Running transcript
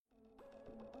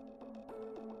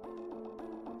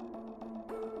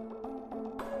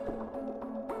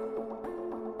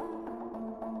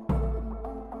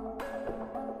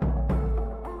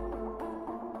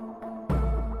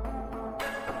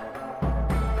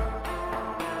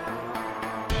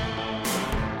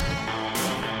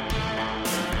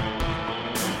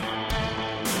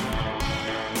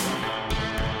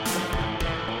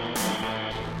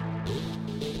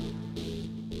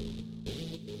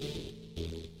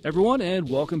Everyone, and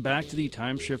welcome back to the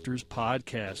Time Shifters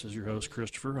podcast. As your host,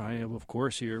 Christopher, I am, of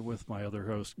course, here with my other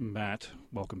host, Matt.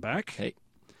 Welcome back. Hey.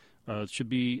 It should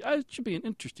be an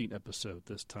interesting episode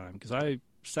this time, because I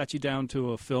sat you down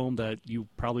to a film that you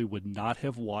probably would not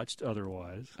have watched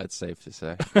otherwise. That's safe to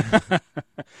say.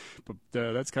 But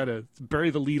that's kind of bury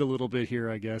the lead a little bit here,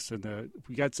 I guess. And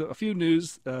we got a few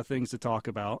news things to talk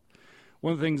about.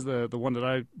 One of the things, the one that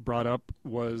I brought up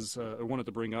was, or wanted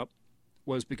to bring up,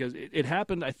 was because it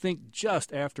happened, I think,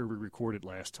 just after we recorded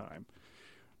last time.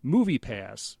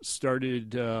 MoviePass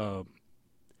started, I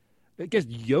guess,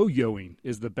 yo-yoing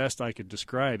is the best I could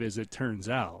describe, as it turns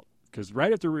out. Because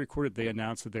right after we recorded, they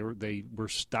announced that they were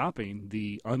stopping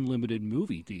the unlimited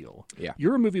movie deal. Yeah.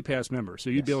 You're a MoviePass member, so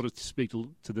you'd be able to speak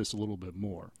to this a little bit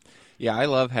more. Yeah, I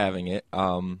love having it.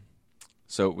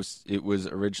 So it was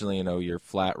originally, your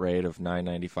flat rate of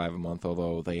 $9.95 a month,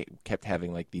 although they kept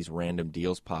having like these random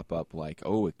deals pop up, like,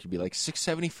 oh, it could be like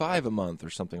 $6.75 a month or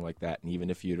something like that. And even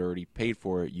if you'd already paid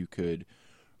for it, you could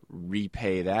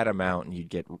repay that amount, and you'd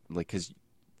get, like, because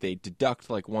they deduct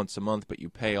like once a month, but you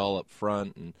pay all up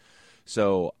front. And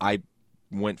so I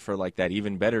went for like that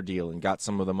even better deal and got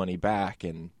some of the money back,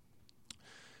 and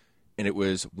it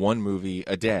was one movie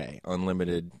a day,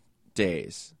 unlimited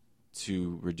days,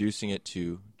 to reducing it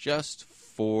to just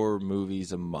 4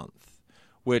 movies a month,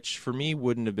 which for me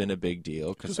wouldn't have been a big deal.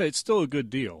 Because it's still a good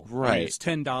deal. Right. I mean, it's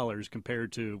 $10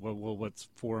 compared to, well, what's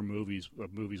 4 movies?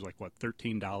 Movies like, what,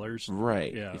 $13?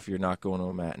 Right, yeah. If you're not going to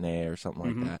a matinee or something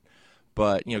like that.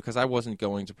 But, because I wasn't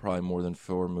going to probably more than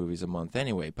 4 movies a month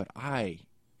anyway, but I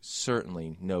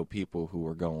certainly know people who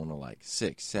were going to like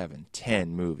 6, 7,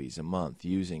 10 movies a month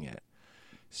using it.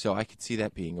 So I could see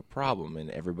that being a problem, and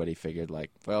everybody figured,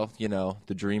 like, well,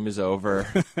 the dream is over.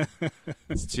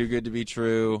 It's too good to be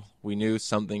true. We knew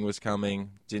something was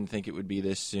coming. Didn't think it would be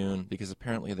this soon, because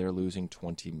apparently they're losing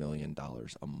 $20 million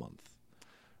a month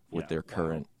with their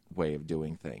current way of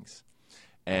doing things.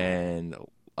 And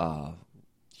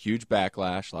huge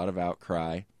backlash, a lot of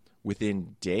outcry.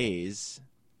 Within days,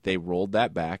 they rolled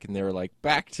that back, and they were like,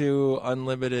 back to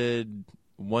unlimited,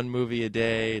 1 movie a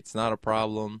day. It's not a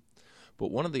problem. But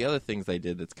one of the other things they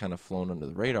did that's kind of flown under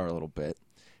the radar a little bit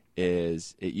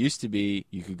is it used to be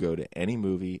you could go to any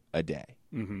movie a day.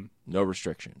 Mm-hmm. No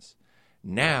restrictions.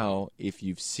 Now, if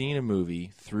you've seen a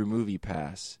movie through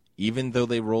MoviePass, even though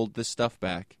they rolled this stuff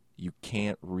back, you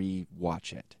can't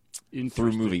re-watch it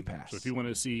through MoviePass. So if you want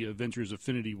to see Avengers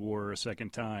Infinity War a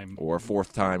second time, or a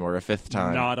 4th time, or a 5th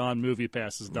time, not on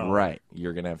MoviePass's dollar. Right.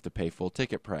 You're going to have to pay full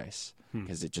ticket price,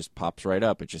 because it just pops right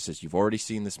up. It just says you've already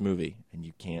seen this movie, and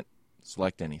you can't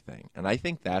select anything. And I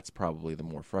think that's probably the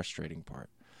more frustrating part,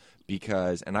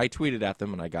 because, and I tweeted at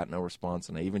them and I got no response,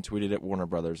 and I even tweeted at Warner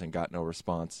Brothers and got no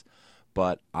response,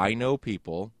 but I know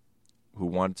people who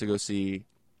wanted to go see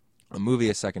a movie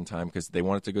a second time because they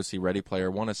wanted to go see Ready Player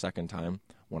One a second time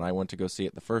when I went to go see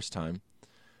it the first time,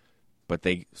 but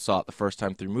they saw it the first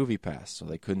time through MoviePass, so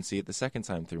they couldn't see it the second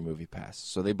time through MoviePass,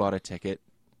 so they bought a ticket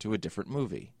to a different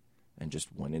movie and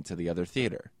just went into the other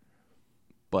theater.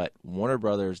 But Warner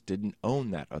Brothers didn't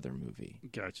own that other movie.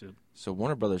 Gotcha. So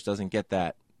Warner Brothers doesn't get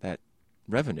that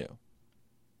revenue.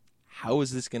 How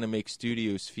is this going to make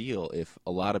studios feel if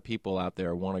a lot of people out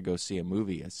there want to go see a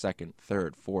movie a second,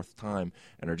 third, 4th time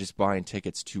and are just buying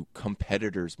tickets to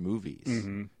competitors' movies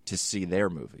to see their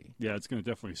movie? Yeah, it's going to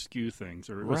definitely skew things,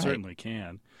 or Right. it certainly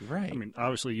can. Right. I mean,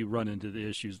 obviously you run into the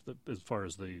issues as far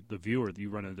as the viewer. You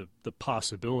run into the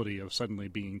possibility of suddenly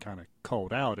being kind of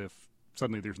called out if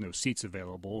suddenly there's no seats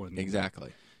available, and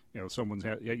Exactly. Someone's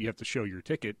you have to show your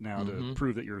ticket now to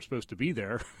prove that you're supposed to be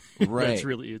there. Right. That's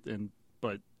really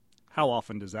but how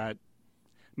often does that?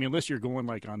 I mean, unless you're going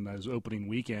like on those opening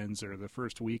weekends or the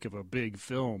first week of a big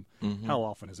film, how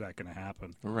often is that going to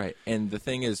happen? Right. And the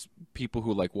thing is, people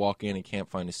who like walk in and can't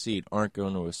find a seat aren't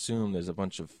going to assume there's a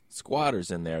bunch of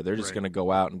squatters in there. They're just going to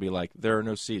go out and be like, there are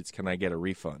no seats. Can I get a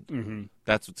refund? Mm-hmm.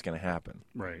 That's what's going to happen.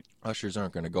 Right. Ushers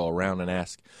aren't going to go around and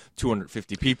ask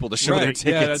 250 people to show their tickets.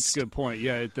 Yeah, that's a good point.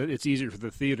 Yeah, it's easier for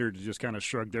the theater to just kind of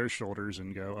shrug their shoulders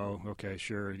and go, oh, okay,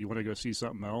 sure. You want to go see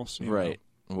something else? Right.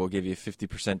 We'll give you a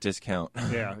 50% discount.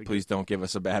 Yeah. Please don't give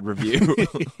us a bad review.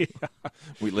 Yeah.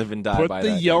 We live and die Put by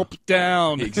the that. Yelp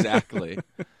down. Exactly.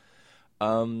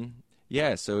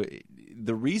 Yeah, so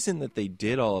the reason that they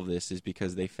did all of this is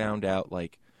because they found out,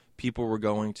 like, people were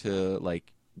going to,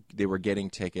 like, they were getting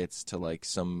tickets to, like,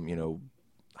 some,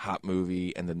 hot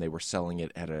movie, and then they were selling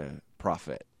it at a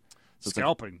profit. So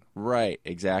Scalping. Like, right,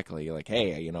 exactly. Like,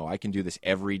 hey, I can do this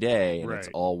every day, and right. It's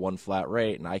all one flat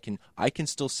rate, and I can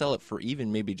still sell it for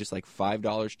even maybe just like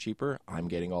 $5 cheaper. I'm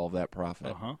getting all of that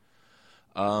profit. Uh-huh.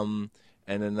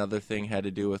 And another thing had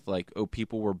to do with like,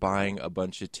 people were buying a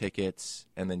bunch of tickets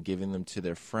and then giving them to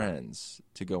their friends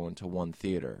to go into one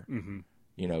theater. Mm-hmm.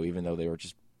 You know, even though they were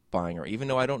just buying, or even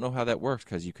though I don't know how that works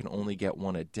because you can only get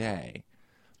one a day.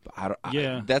 But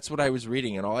that's what I was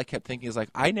reading, and all I kept thinking is like,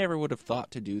 I never would have thought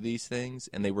to do these things,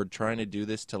 and they were trying to do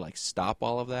this to like stop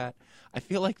all of that. I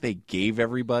feel like they gave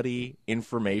everybody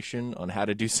information on how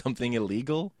to do something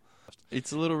illegal.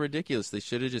 It's a little ridiculous. They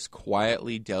should have just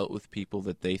quietly dealt with people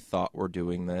that they thought were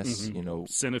doing this. Mm-hmm. You know,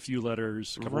 send a few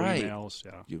letters, a couple emails.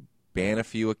 Yeah, you ban a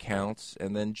few accounts,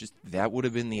 and then just that would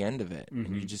have been the end of it.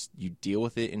 Mm-hmm. And you deal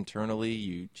with it internally.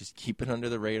 You just keep it under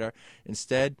the radar.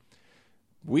 Instead,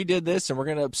 we did this, and we're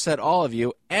going to upset all of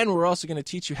you, and we're also going to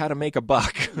teach you how to make a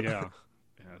buck. Yeah,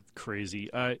 crazy.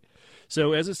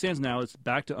 So as it stands now, it's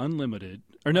back to unlimited.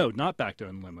 Or no, not back to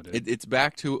unlimited. It's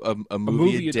back to a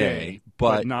movie a day,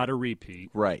 but not a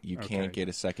repeat. Right, you can't get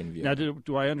a second view. Now,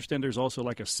 do I understand there's also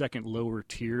like a second lower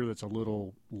tier that's a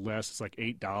little less? It's like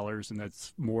 $8, and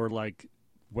that's more like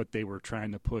what they were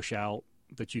trying to push out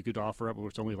that you could offer up, where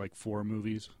it's only like 4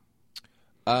 movies?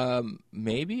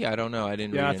 Maybe, I don't know. I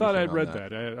didn't. Yeah, read I thought I'd anything on read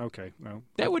that. Okay, well,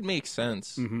 that would make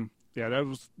sense. Mm-hmm. Yeah, that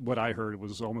was what I heard. It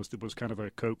was kind of a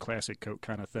Coke, classic Coke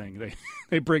kind of thing.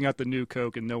 They bring out the new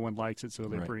Coke and no one likes it, so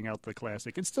they bring out the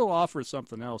classic and still offer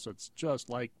something else that's just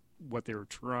like what they were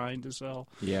trying to sell.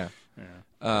 Yeah.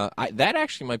 That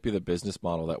actually might be the business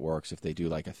model that works if they do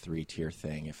like a 3-tier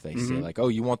thing. If they say like, oh,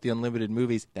 you want the unlimited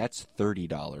movies? That's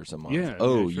 $30 a month. Yeah,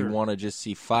 sure. You want to just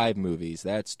see 5 movies?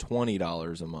 That's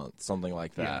 $20 a month, something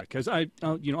like that. Yeah, because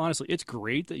honestly, it's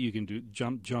great that you can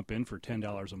jump in for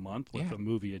 $10 a month with a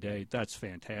movie a day. That's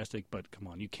fantastic. But come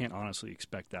on, you can't honestly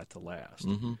expect that to last.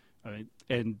 Mm-hmm. I mean,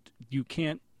 and you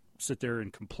can't sit there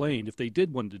and complain if they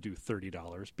did want to do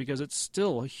 $30 because it's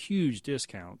still a huge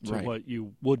discount to what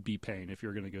you would be paying if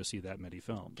you're going to go see that many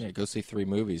films. Yeah, go see 3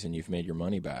 movies and you've made your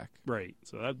money back. Right.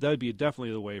 So that'd be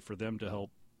definitely the way for them to help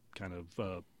kind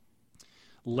of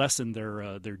lessen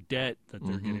their debt that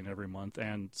they're getting every month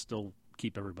and still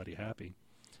keep everybody happy.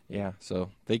 Yeah, so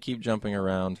they keep jumping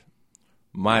around.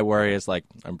 My worry is, like,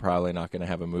 I'm probably not going to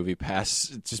have a movie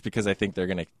pass just because I think they're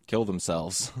going to kill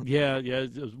themselves. Yeah. I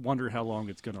wonder how long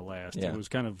it's going to last. Yeah. It was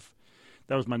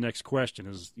that was my next question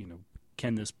is,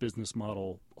 can this business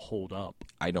model hold up?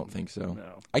 I don't think so.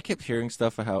 No. I kept hearing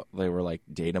stuff of how they were, like,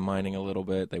 data mining a little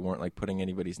bit. They weren't, like, putting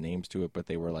anybody's names to it, but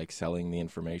they were, like, selling the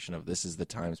information of this is the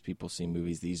times people see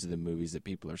movies. These are the movies that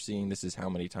people are seeing. This is how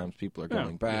many times people are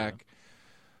going back. Yeah.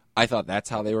 I thought that's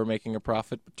how they were making a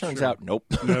profit, but turns out, nope.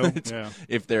 No,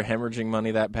 If they're hemorrhaging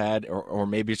money that bad, or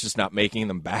maybe it's just not making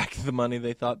them back the money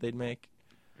they thought they'd make.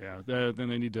 Yeah, then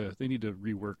they need to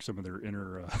rework some of their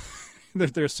inner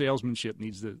their salesmanship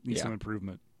needs some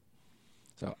improvement.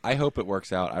 So I hope it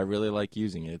works out. I really like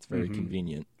using it. It's very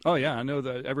convenient. Oh yeah, I know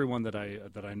that everyone that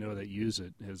I know that use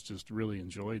it has just really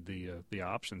enjoyed the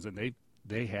options, and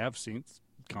they have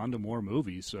gone to more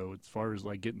movies. So as far as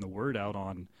like getting the word out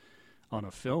on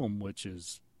a film, which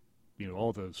is,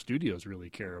 all the studios really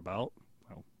care about.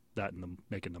 Well, that and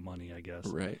making the money, I guess.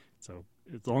 Right. So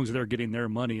as long as they're getting their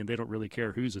money and they don't really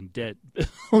care who's in debt, as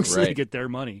long as they get their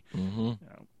money. Mm-hmm.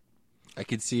 I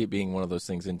could see it being one of those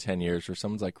things in 10 years where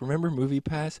someone's like, remember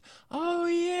MoviePass? Oh,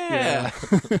 yeah.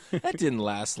 That didn't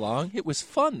last long. It was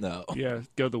fun, though. Yeah,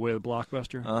 go the way of the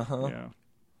Blockbuster. Uh-huh. Yeah.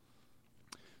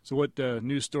 So what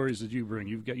news stories did you bring?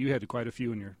 You had quite a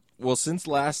few in your... Well, since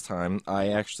last time, I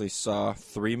actually saw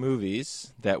 3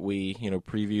 movies that we,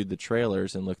 previewed the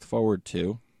trailers and looked forward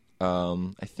to.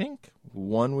 I think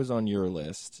one was on your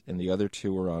list, and the other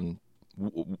 2 were on...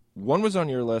 One was on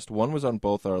your list, one was on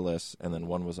both our lists, and then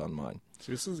one was on mine.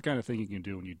 So this is the kind of thing you can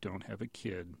do when you don't have a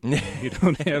kid. You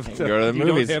don't have go to the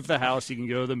movies. Don't have the house. You can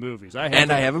go to the movies. I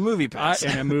have a movie pass.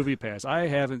 And a movie pass. I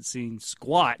haven't seen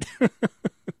squat.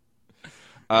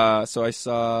 So I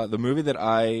saw the movie that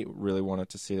I really wanted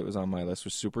to see that was on my list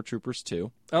was Super Troopers 2.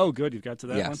 Oh, good. You've got to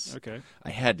that yes. one? Okay. I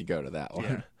had to go to that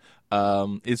one. Yeah.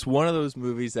 It's one of those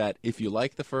movies that if you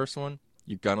like the first one,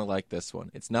 you're going to like this one.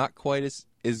 It's not quite as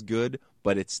good,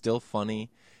 but it's still funny.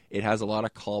 It has a lot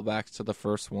of callbacks to the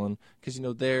first one because,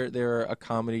 they're a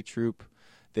comedy troupe.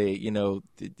 They,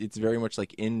 it's very much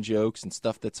like in jokes and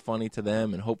stuff that's funny to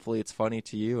them, and hopefully it's funny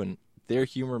to you, and their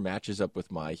humor matches up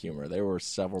with my humor. There were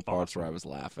several parts where I was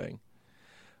laughing.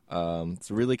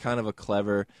 It's really kind of a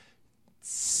clever,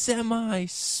 semi-smidge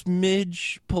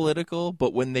political,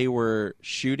 but when they were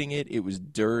shooting it, it was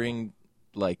during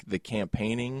like the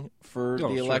campaigning for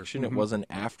the election. Sure. It wasn't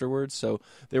afterwards. So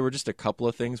there were just a couple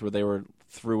of things where they were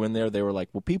threw in there. They were like,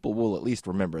 well, people will at least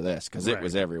remember this because it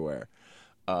was everywhere.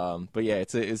 But yeah,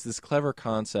 it's this clever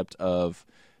concept of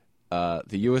the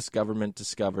U.S. government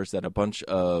discovers that a bunch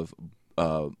of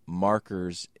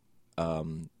markers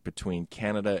between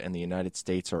Canada and the United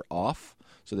States are off.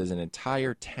 So there's an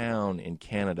entire town in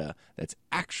Canada that's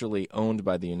actually owned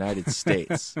by the United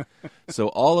States. So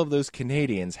all of those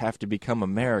Canadians have to become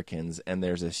Americans, and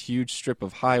there's this huge strip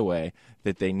of highway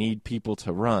that they need people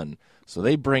to run. So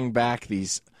they bring back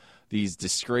these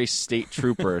disgraced state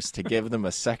troopers to give them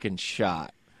a second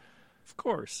shot. Of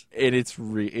course. And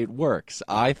it works.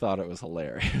 I thought it was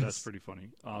hilarious. That's pretty funny.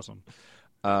 Awesome.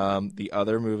 The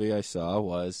other movie I saw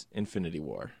was Infinity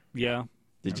War. Yeah.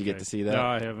 Did you get to see that?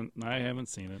 No, I haven't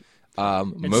seen it.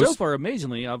 And so far,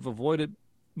 amazingly, I've avoided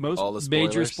all the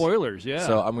major spoilers. Yeah.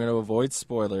 So I'm going to avoid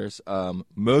spoilers.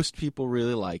 Most people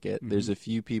really like it. There's a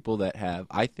few people that have,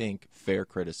 I think, fair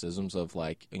criticisms of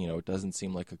it doesn't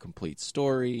seem like a complete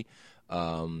story.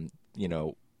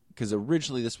 Because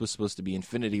originally this was supposed to be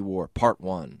Infinity War Part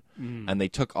 1, and they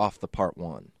took off the Part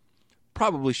 1.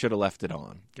 Probably should have left it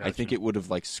on. Gotcha. I think it would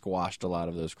have squashed a lot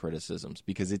of those criticisms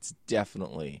because it's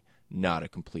definitely not a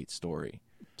complete story.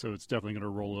 So it's definitely going to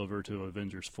roll over to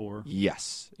Avengers 4?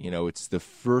 Yes. It's the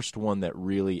first one that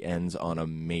really ends on a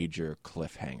major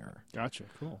cliffhanger. Gotcha.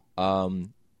 Cool.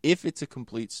 If it's a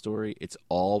complete story, it's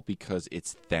all because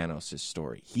it's Thanos'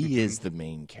 story. He is the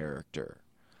main character.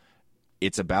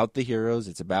 It's about the heroes.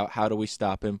 It's about how do we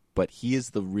stop him. But he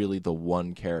is really the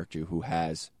one character who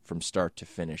has, from start to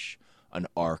finish, an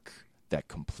arc that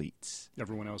completes.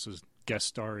 Everyone else is guest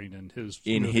starring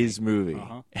in his movie.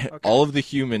 Uh-huh. Okay. All of the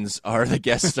humans are the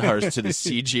guest stars to the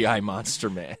CGI Monster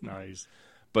Man. Nice.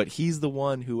 But he's the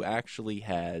one who actually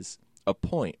has a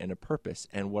point and a purpose.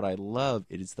 And what I love,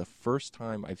 it is the first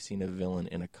time I've seen a villain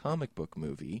in a comic book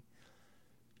movie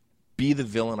be the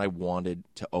villain I wanted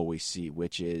to always see,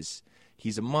 which is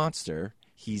he's a monster,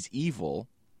 he's evil,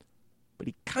 but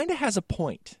he kind of has a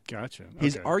point. Gotcha. Okay.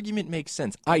 His argument makes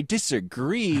sense. I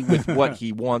disagree with what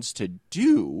he wants to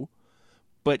do,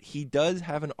 but he does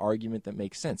have an argument that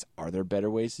makes sense. Are there better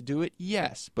ways to do it?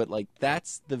 Yes. But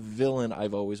that's the villain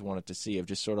I've always wanted to see, of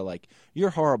just sort of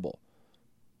you're horrible,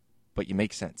 but you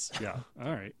make sense. Yeah. All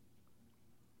right.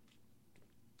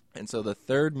 And so the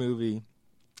third movie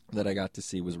that I got to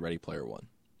see was Ready Player One.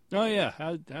 Oh,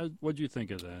 yeah. What'd you think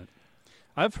of that?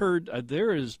 I've heard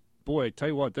there is, boy, I tell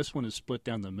you what, this one is split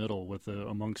down the middle with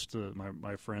amongst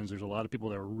my friends. There's a lot of people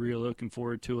that are really looking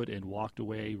forward to it and walked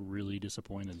away really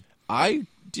disappointed. I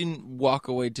didn't walk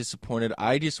away disappointed.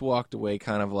 I just walked away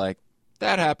kind of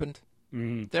that happened.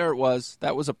 Mm-hmm. There it was.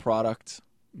 That was a product.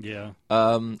 Yeah.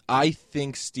 I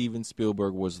think Steven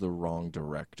Spielberg was the wrong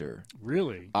director.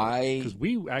 Really? Because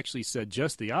we actually said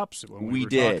just the opposite when we were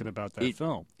talking about that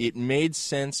film. It made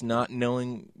sense not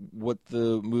knowing what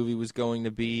the movie was going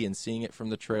to be and seeing it from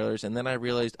the trailers. And then I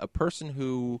realized a person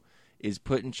who is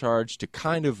put in charge to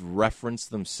kind of reference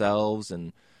themselves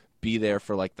and be there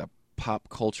for the pop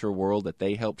culture world that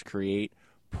they helped create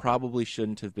probably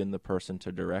shouldn't have been the person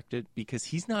to direct it, because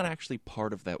he's not actually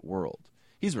part of that world.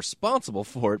 He's responsible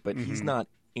for it, but he's not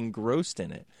engrossed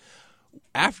in it.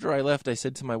 After I left, I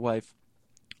said to my wife,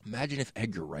 imagine if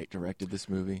Edgar Wright directed this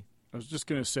movie. I was just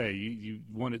going to say, you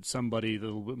wanted somebody a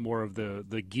little bit more of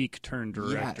the geek turned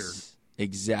director. Yes,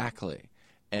 exactly.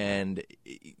 And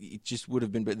it just would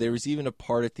have been, but there was even a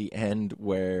part at the end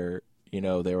where,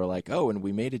 they were like, oh, and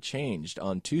we made a change.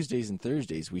 On Tuesdays and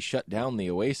Thursdays, we shut down the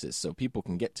Oasis so people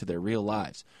can get to their real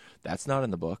lives. That's not in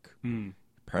the book.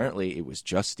 Apparently, it was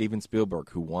just Steven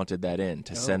Spielberg who wanted that in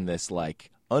to send this,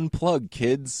 unplug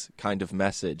kids kind of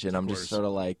message. And I'm just sort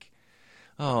of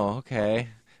oh, okay.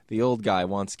 The old guy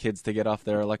wants kids to get off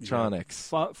their electronics.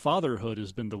 Yeah. Fatherhood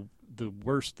has been the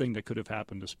worst thing that could have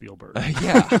happened to Spielberg.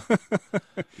 Yeah.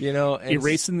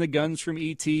 Erasing the guns from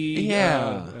E.T.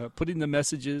 Yeah. Putting the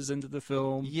messages into the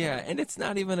film. Yeah, and it's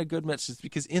not even a good message,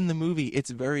 because in the movie, it's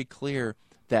very clear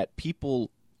that people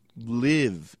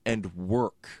live and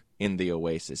work in the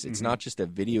Oasis. It's not just a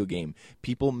video game.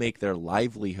 People make their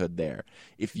livelihood there.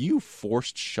 If you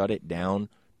forced shut it down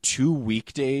 2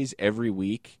 weekdays every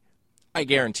week, I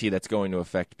guarantee that's going to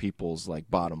affect people's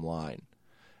bottom line.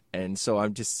 And so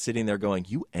I'm just sitting there going,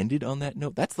 you ended on that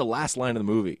note? That's the last line of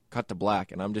the movie. Cut to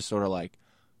black. And I'm just sort of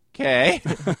okay.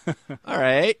 All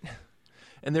right.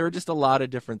 And there were just a lot of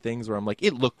different things where I'm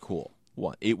it looked cool.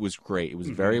 One, it was great. It was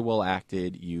very well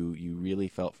acted. You really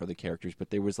felt for the characters, but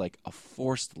there was a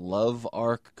forced love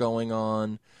arc going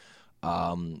on.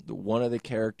 One of the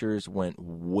characters went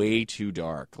way too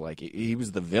dark. He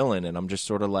was the villain, and I'm just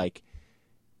sort of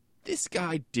this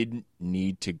guy didn't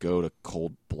need to go to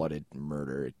cold-blooded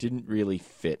murder. It didn't really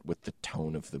fit with the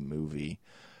tone of the movie.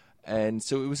 And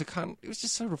so it was it was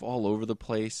just sort of all over the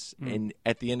place. And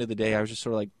at the end of the day, I was just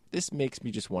sort of like, this makes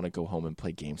me just want to go home and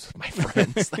play games with my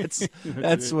friends.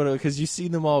 That's what, because you see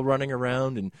them all running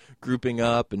around and grouping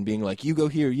up and being like, you go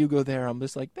here, you go there. I'm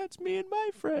just like, that's me and my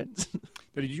friends.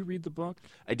 Did you read the book?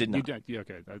 I did not. You did? Yeah,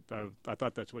 okay. I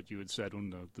thought that's what you had said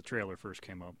when the trailer first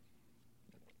came up.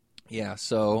 Yeah,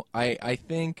 so I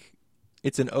think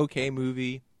it's an okay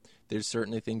movie. There's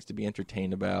certainly things to be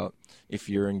entertained about. If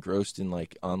you're engrossed in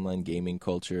like online gaming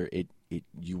culture,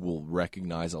 you will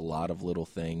recognize a lot of little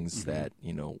things that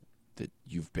that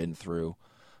you've been through.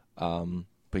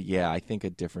 But yeah, I think a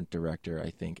different director.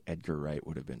 I think Edgar Wright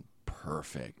would have been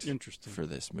perfect. For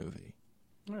this movie.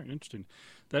 All right, interesting.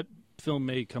 That film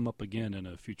may come up again in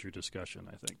a future discussion,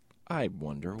 I think. I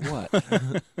wonder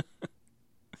what.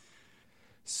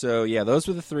 So yeah, those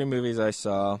were the 3 movies I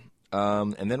saw.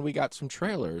 And then we got some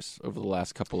trailers over the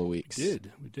last couple of weeks. We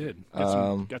did.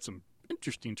 Got some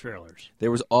interesting trailers.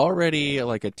 There was already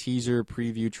like a teaser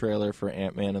preview trailer for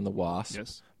Ant-Man and the Wasp.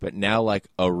 Yes. But now like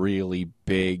a really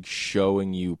big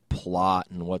showing you plot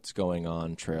and what's going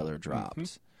on trailer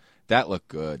dropped. That looked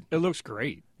good. It looks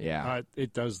great. Yeah.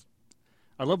 It does.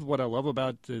 What I love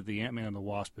about the Ant-Man and the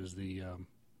Wasp is the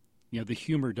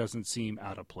humor doesn't seem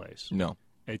out of place. No.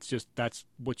 It's just that's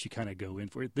what you kind of go in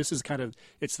for. This is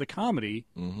it's the comedy.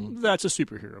 That's a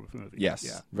superhero movie. Yes,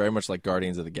 yeah. Very much like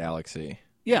Guardians of the Galaxy.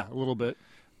 Yeah, a little bit.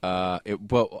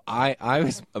 But I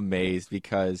was amazed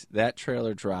because that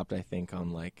trailer dropped, I think,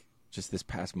 on like just this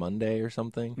past Monday or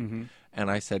something.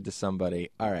 And I said to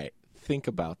somebody, all right, think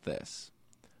about this.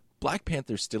 Black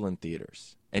Panther's still in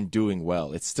theaters and doing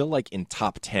well. It's still like in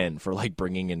top 10 for like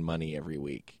bringing in money every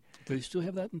week. Do they still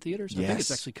have that in theaters? Yes. I think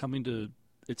it's actually coming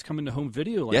to home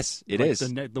video. Yes, it is.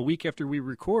 The week after we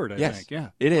record, I think. Yeah,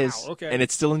 it is. Okay. And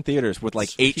it's still in theaters with like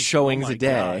 8 showings a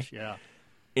day. Gosh, yeah.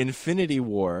 Infinity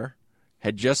War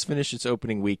had just finished its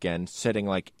opening weekend, setting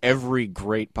like every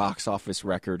great box office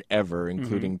record ever,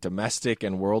 including domestic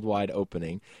and worldwide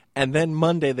opening. And then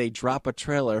Monday they drop a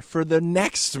trailer for the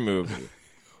next movie.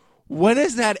 When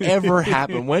has that ever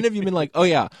happened? When have you been like, oh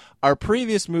yeah, our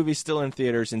previous movie's still in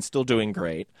theaters and still doing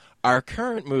great. Our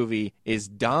current movie is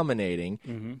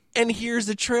dominating, and here's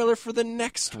the trailer for the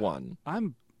next one.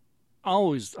 I'm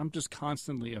just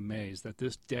constantly amazed that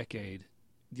this decade,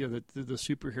 the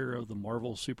superhero, the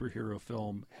Marvel superhero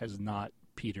film has not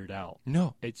petered out.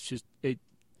 No. It's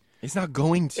not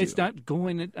going to. It's not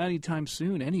going anytime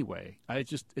soon anyway.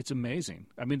 It's amazing.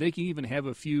 I mean, they can even have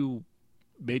a few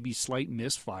maybe slight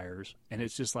misfires, and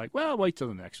it's just like, well, wait till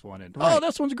the next one, and oh,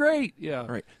 this one's great. Yeah,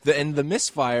 right. And the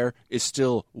misfire is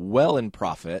still well in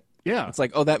profit. Yeah, it's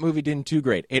like, oh, that movie didn't do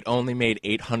great. It only made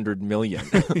 $800 million.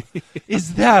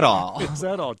 Is that all? Is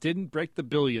that all? Didn't break the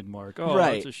billion mark. Oh,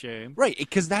 right. That's a shame. Right,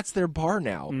 because that's their bar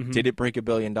now. Did it break $1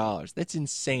 billion? That's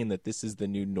insane that this is the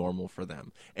new normal for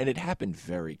them, and it happened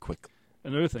very quickly.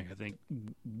 Another thing, I think,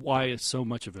 why so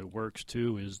much of it works,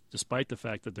 too, is despite the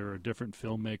fact that there are different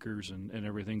filmmakers and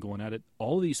everything going at it,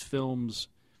 all these films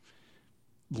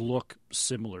look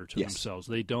similar to themselves.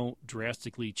 They don't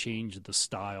drastically change the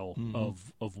style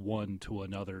of one to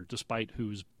another, despite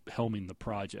who's helming the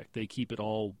project. They keep it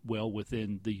all well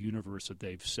within the universe that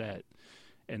they've set.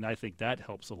 And I think that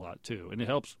helps a lot, too. And it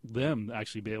helps them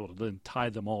actually be able to then tie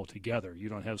them all together. You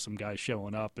don't have some guy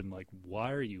showing up and like,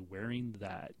 why are you wearing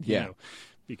that? Yeah. You know,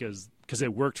 because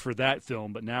it worked for that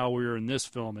film, but now we're in this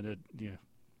film and it,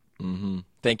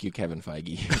 Thank you, Kevin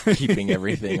Feige, keeping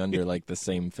everything under like the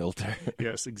same filter.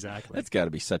 Yes, exactly. That's got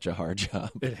to be such a hard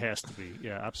job. It has to be.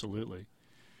 Yeah, absolutely.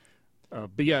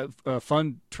 But yeah, a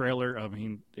fun trailer. I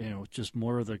mean, just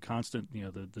more of the constant,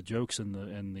 the jokes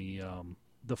and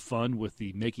the fun with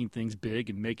the making things big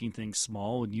and making things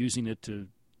small and using it to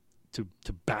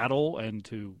battle and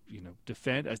to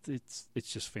defend.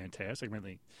 It's just fantastic. I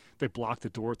mean, they block the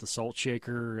door at the salt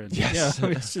shaker and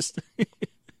it's just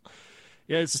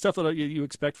it's the stuff that you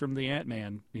expect from the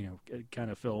Ant-Man kind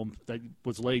of film that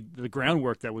was laid, the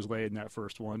groundwork that was laid in that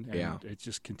first one, and it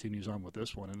just continues on with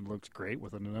this one, and it looks great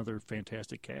with another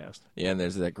fantastic cast. Yeah, and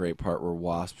there's that great part where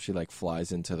Wasp, she like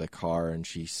flies into the car and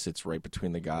she sits right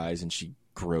between the guys and she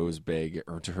grows big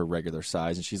or to her regular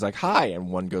size and she's like, hi,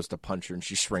 and one goes to punch her and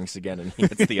she shrinks again and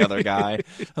hits the other guy.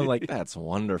 I'm like, that's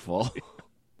wonderful.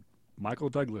 Michael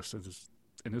Douglas is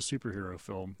in his superhero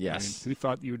film. Yes. I mean, who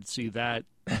thought you would see that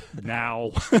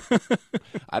now?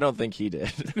 I don't think he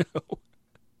did.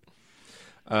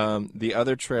 The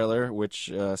other trailer, which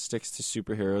sticks to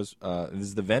superheroes,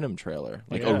 is the Venom trailer,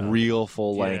 like Yeah. a real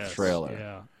full-length Yes, trailer.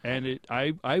 Yeah, and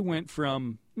I went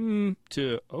from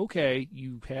to okay,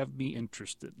 you have me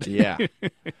interested. Yeah.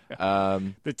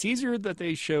 The teaser that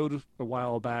they showed a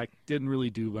while back didn't really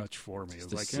do much for me. It Just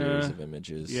was a like, series of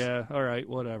images. yeah, all right,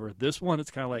 whatever. This one,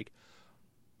 it's kind of like,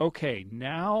 okay,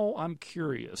 now I'm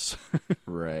curious.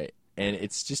 Right. And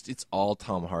it's all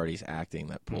Tom Hardy's acting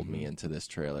that pulled Mm-hmm. me into this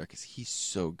trailer because he's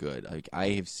so good. Like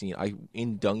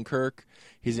in Dunkirk,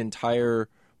 his entire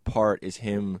part is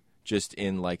him just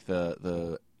in like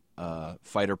the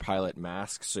fighter pilot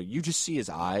mask. So you just see his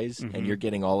eyes Mm-hmm. and you're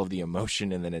getting all of the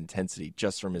emotion and then intensity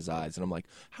just from his eyes. And I'm like,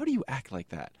 how do you act like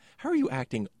that? How are you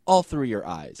acting all through your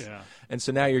eyes? Yeah. And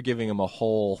so now you're giving him a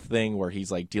whole thing where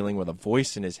he's like dealing with a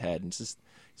voice in his head. And it's just,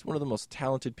 he's one of the most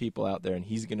talented people out there, and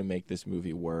he's going to make this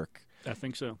movie work. I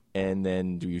think so. And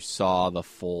then you saw the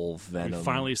full Venom. We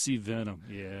finally see Venom.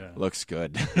 Yeah. Looks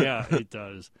good. Yeah, it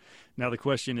does. Now the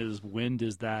question is, when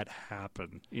does that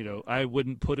happen? I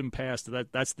wouldn't put him past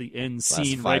that. That's the end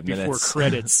scene 5 right before minutes.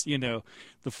 credits.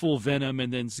 The full Venom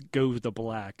and then go to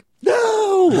black.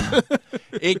 No!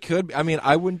 It could. I mean,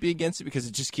 I wouldn't be against it because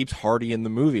it just keeps Hardy in the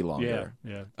movie longer.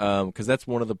 Yeah. Because that's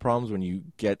one of the problems when you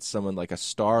get someone like a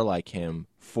star like him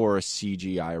for a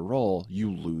CGI role, you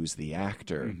lose the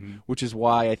actor, Mm-hmm. which is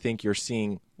why I think you're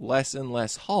seeing less and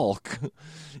less Hulk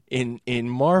in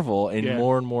Marvel and Yeah.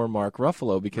 more Mark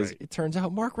Ruffalo, because Right. it turns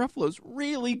out Mark Ruffalo's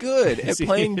really good at Yes, he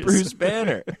playing is. Bruce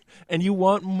Banner, and you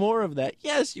want more of that.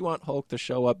 Yes, you want Hulk to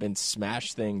show up and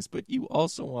smash things, but you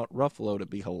also want Ruffalo to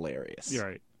be hilarious. You're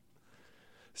right.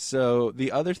 So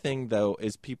the other thing, though,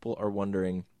 is people are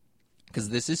wondering, because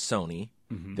this is Sony,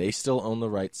 Mm-hmm. they still own the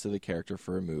rights to the character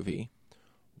for a movie.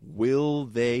 Will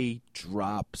they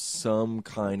drop some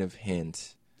kind of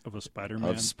hint Of a Spider-Man.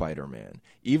 of Spider-Man?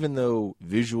 Even though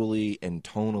visually and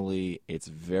tonally it's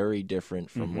very different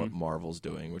from what Marvel's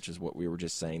doing, which is what we were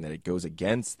just saying, that it goes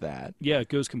against that. Yeah, it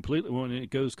goes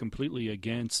completely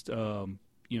against the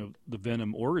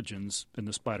Venom origins in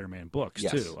the Spider-Man books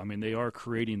Yes. too. I mean, they are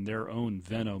creating their own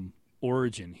Venom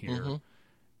origin here,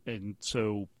 and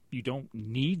so you don't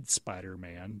need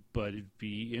Spider-Man, but it'd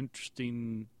be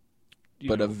interesting.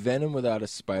 But a Venom without a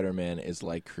Spider-Man is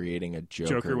like creating a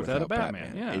Joker without a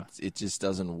Batman, yeah. It just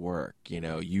doesn't work.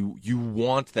 You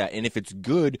want that, and if it's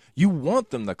good, you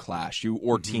want them to clash,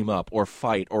 or team up, or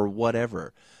fight, or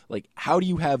whatever. Like, how do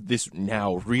you have this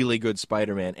now really good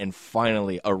Spider-Man and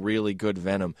finally a really good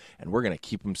Venom, and we're gonna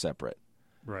keep them separate?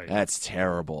 Right. That's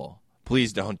terrible.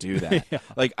 Please don't do that. Yeah.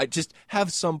 Like, I just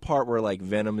have some part where like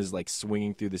Venom is like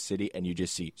swinging through the city, and you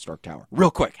just see Stark Tower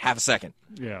real quick, half a second,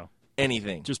 Yeah.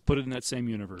 anything. Just put it in that same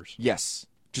universe. Yes.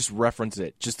 Just reference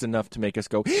it just enough to make us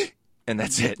go, and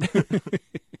that's it.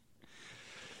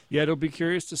 Yeah, it'll be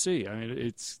curious to see. I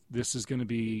mean, this is going to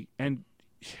be, and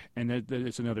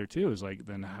it's another too. Is like,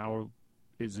 then how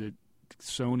is it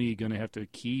Sony going to have to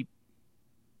keep,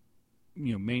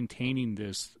 maintaining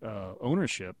this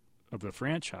ownership of the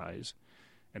franchise,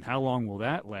 and how long will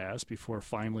that last before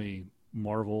finally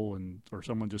Marvel or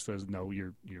someone just says, no,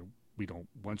 we don't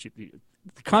want you.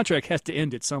 The contract has to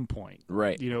end at some point.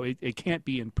 Right. It can't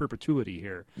be in perpetuity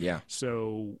here. Yeah.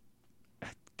 So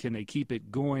can they keep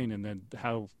it going, and then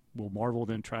how will Marvel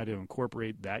then try to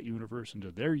incorporate that universe into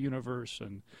their universe?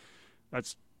 And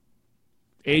that's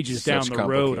ages Such down the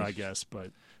road, I complication. guess.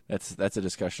 But That's a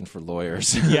discussion for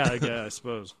lawyers. yeah, I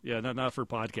suppose. Yeah, not for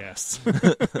podcasts.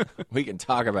 We can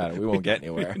talk about it. We won't get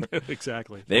anywhere.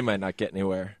 Exactly. They might not get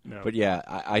anywhere. No. But yeah,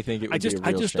 I think it would be a real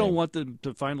I just shame. don't want them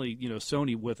to finally,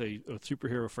 Sony with a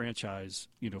superhero franchise,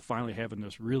 finally having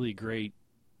this really great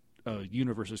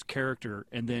universe's character,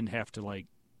 and then have to like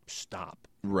stop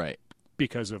Right.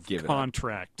 because of Give it up.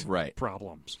 contract Right.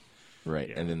 problems. Right.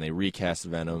 Yeah. And then they recast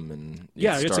Venom, and it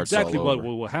Yeah, it's starts exactly all what over.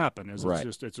 will happen. Is Right.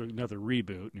 it's another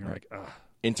reboot, and you're Right. like,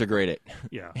 Integrate it.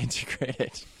 yeah, Integrate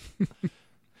it.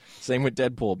 Same with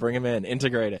Deadpool. Bring him in.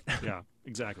 Integrate it. yeah,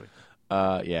 exactly.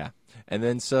 Yeah. And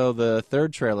then so the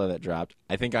third trailer that dropped,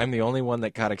 I think I'm the only one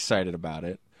that got excited about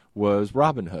it, was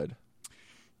Robin Hood.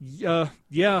 Yeah.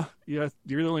 You're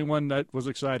the only one that was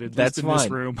excited. At That's least in this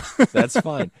fine. room. That's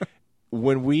fine.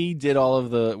 When we did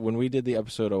the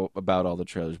episode about all the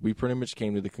trailers, we pretty much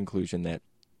came to the conclusion that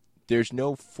there's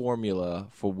no formula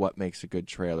for what makes a good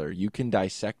trailer. You can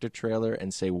dissect a trailer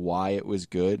and say why it was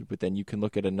good, but then you can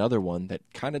look at another one that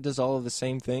kind of does all of the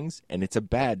same things, and it's a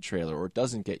bad trailer or it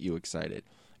doesn't get you excited.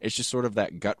 It's just sort of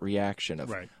that gut reaction of,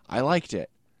 Right. I liked it.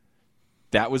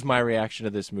 That was my reaction to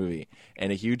this movie.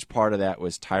 And a huge part of that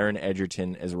was Taron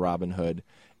Egerton as Robin Hood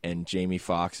and Jamie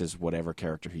Foxx as whatever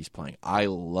character he's playing. I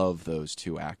love those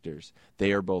two actors.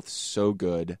 They are both so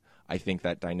good. I think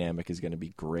that dynamic is going to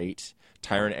be great.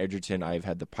 Taron Egerton, I've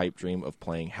had the pipe dream of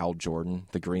playing Hal Jordan,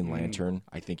 the Green Lantern.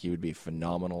 I think he would be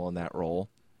phenomenal in that role.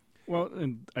 Well,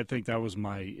 and I think that was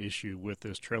my issue with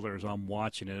this trailer is I'm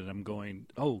watching it and I'm going,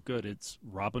 oh, good, it's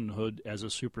Robin Hood as a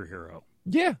superhero.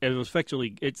 Yeah. It was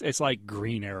effectively, it's like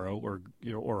Green Arrow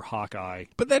or Hawkeye.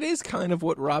 But that is kind of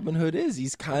what Robin Hood is.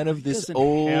 He's kind of this doesn't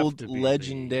old, have to be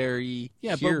legendary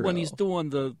Yeah, hero. but when he's doing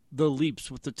the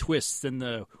leaps with the twists and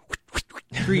the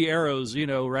 3 arrows,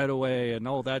 right away and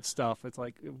all that stuff, it's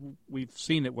like we've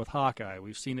seen it with Hawkeye,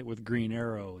 we've seen it with Green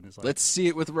Arrow, and it's like Let's see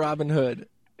it with Robin Hood.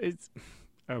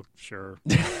 Oh, sure.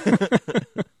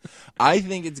 I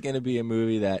think it's going to be a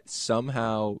movie that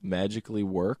somehow magically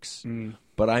works,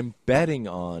 but I'm betting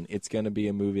on it's going to be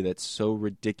a movie that's so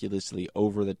ridiculously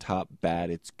over-the-top bad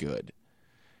it's good.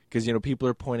 Because, people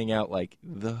are pointing out, like,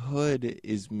 the hood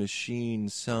is machine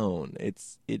sewn. It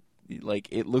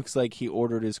looks like he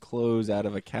ordered his clothes out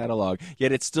of a catalog,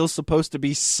 yet it's still supposed to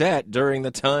be set during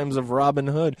the times of Robin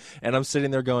Hood. And I'm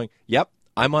sitting there going, yep,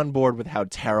 I'm on board with how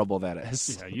terrible that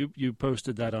is. Yeah, you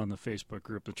posted that on the Facebook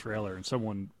group, the trailer, and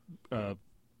someone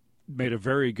made a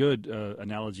very good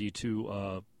analogy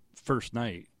to First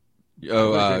Night. It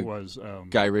was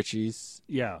Guy Ritchie's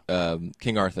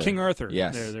King Arthur. King Arthur.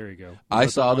 Yes. There you go. I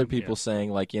saw other people saying,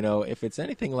 like, if it's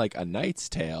anything like A Knight's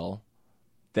Tale,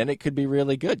 then it could be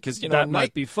really good. Because, that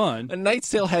might be fun. A Knight's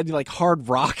Tale had, like, hard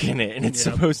rock in it, and it's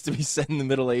supposed to be set in the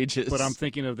Middle Ages. But I'm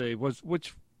thinking of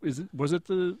was it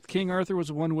the King Arthur was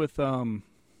the one with the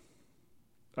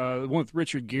one with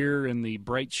Richard Gere and the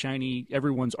bright shiny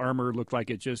everyone's armor looked like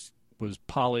it just was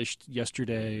polished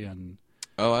yesterday and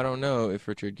I don't know if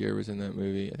Richard Gere was in that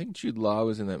movie. I think Jude Law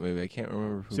was in that movie. I can't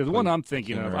remember who. So the one I'm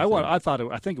thinking of,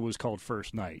 I think it was called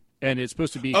First Night, and it's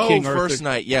supposed to be King Arthur. First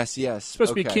Night. Yes. It's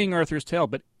supposed to be King Arthur's tale,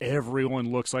 but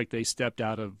everyone looks like they stepped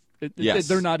out of.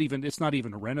 They're not even. It's not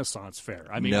even a Renaissance fair.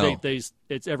 I mean, no.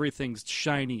 It's everything's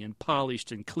shiny and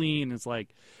polished and clean. It's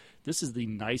like this is the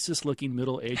nicest looking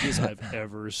Middle Ages I've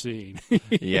ever seen.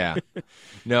 Yeah.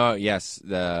 No. Yes.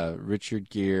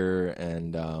 Richard Gere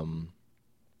and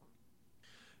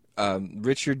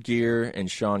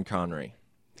Sean Connery.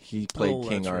 He played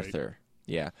King Arthur. Right.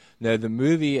 Yeah. No, the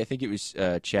movie, I think it was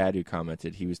Chad who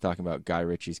commented. He was talking about Guy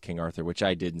Ritchie's King Arthur, which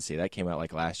I didn't see. That came out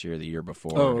like last year or the year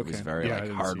before. Oh, and okay. It was very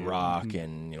hard rock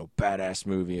and badass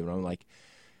movie. And I'm like,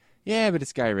 yeah, but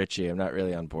it's Guy Ritchie. I'm not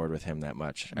really on board with him that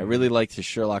much. Mm-hmm. I really liked his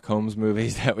Sherlock Holmes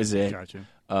movies. That was it.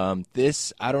 Gotcha.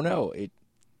 This, I don't know.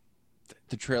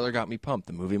 The trailer got me pumped.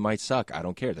 The movie might suck. I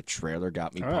don't care. The trailer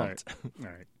got me pumped. All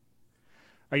right.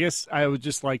 I guess I would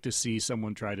just like to see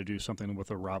someone try to do something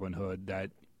with a Robin Hood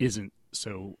that isn't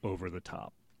so over the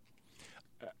top.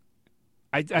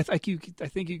 I think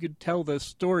you could tell the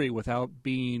story without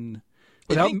making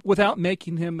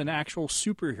him an actual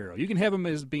superhero. You can have him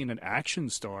as being an action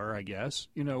star, I guess.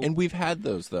 And we've had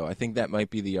those though. I think that might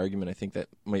be the argument. I think that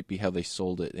might be how they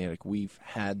sold it. Like we've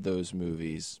had those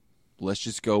movies. Let's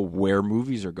just go where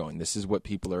movies are going. This is what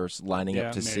people are lining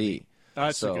up to see.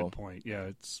 That's a good point. Yeah,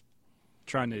 it's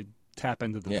trying to tap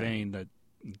into the vein that.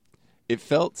 It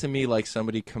felt to me like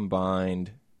somebody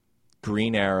combined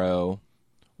Green Arrow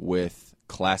with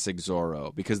classic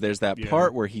Zorro, because there's that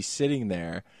part where he's sitting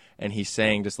there and he's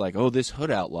saying just like, "Oh, this Hood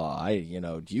outlaw,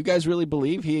 do you guys really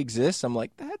believe he exists?" I'm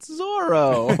like, "That's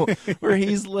Zorro." Where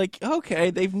he's like, "Okay,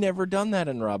 they've never done that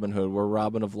in Robin Hood, where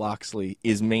Robin of Locksley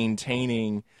is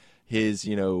maintaining his,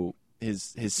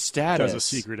 his status as a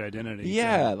secret identity."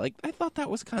 Yeah, like I thought that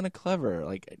was kind of clever.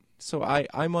 Like, so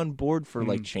I'm on board for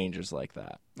like changes like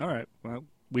that. All right, well,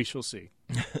 we shall see.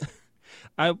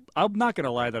 I'm not going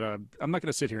to lie that I'm not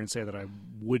going to sit here and say that I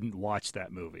wouldn't watch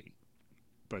that movie,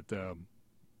 but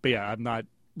yeah, I'm not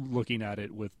looking at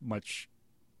it with much,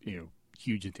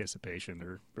 huge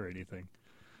anticipation or anything.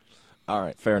 All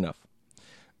right, fair enough.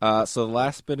 So the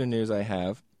last bit of news I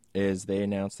have is they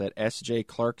announced that S.J.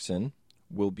 Clarkson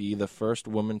will be the first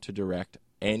woman to direct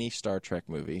any Star Trek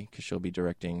movie, because she'll be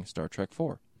directing Star Trek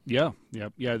 4. Yeah.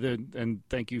 And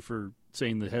thank you for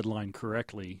saying the headline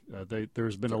correctly.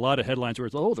 There's been a lot of headlines where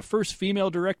it's, the first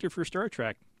female director for Star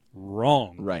Trek.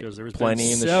 Wrong, right? Because there's plenty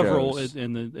been in the several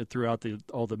shows. Throughout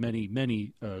all the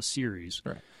many series.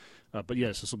 Right. But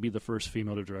yes, this will be the first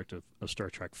female to direct a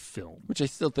Star Trek film, which I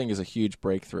still think is a huge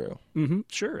breakthrough. Mm-hmm.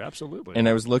 Sure, absolutely. And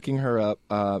I was looking her up.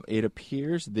 It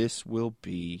appears this will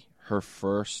be her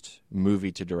first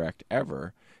movie to direct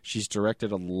ever. She's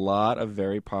directed a lot of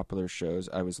very popular shows.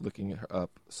 I was looking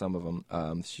up some of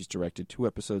them. She's directed 2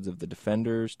 episodes of The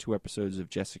Defenders, 2 episodes of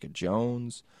Jessica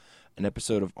Jones, an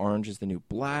episode of Orange is the New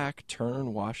Black, Turner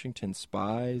and Washington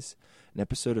Spies, an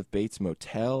episode of Bates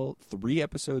Motel, 3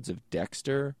 episodes of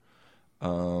Dexter,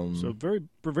 So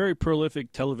very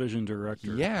prolific television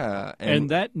director. Yeah. And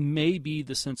that may be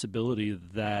the sensibility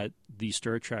that the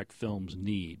Star Trek films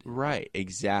need. Right,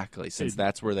 exactly, since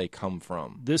that's where they come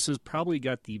from. This has probably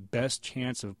got the best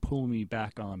chance of pulling me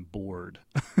back on board.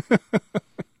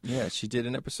 Yeah, she did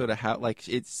an episode of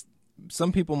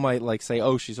some people might say,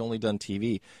 oh, she's only done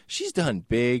TV. She's done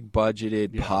big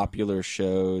budgeted, popular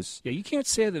shows. Yeah, you can't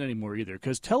say that anymore either,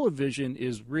 because television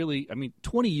is really,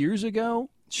 20 years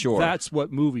ago, sure, that's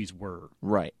what movies were.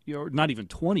 Right. Not even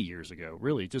 20 years ago,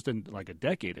 really, just in like a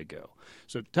decade ago.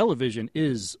 So television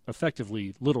is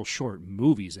effectively little short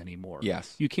movies anymore.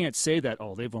 Yes. You can't say that,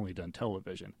 oh, they've only done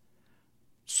television.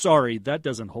 Sorry, that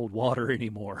doesn't hold water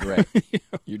anymore. Right.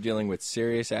 You're dealing with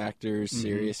serious actors,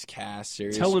 serious cast,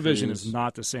 serious television crews. is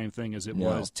not the same thing as it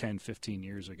was 10, 15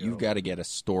 years ago. You've got to get a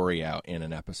story out in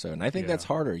an episode. And I think that's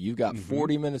harder. You've got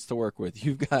 40 minutes to work with.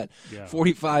 You've got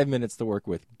 45 minutes to work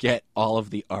with. Get all of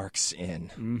the arcs in.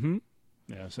 Mm-hmm.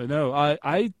 Yeah, so no,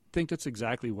 I think that's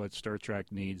exactly what Star Trek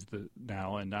needs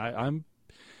now. And I don't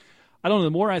know, the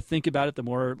more I think about it, the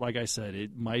more, like I said,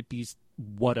 it might be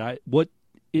what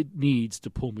it needs to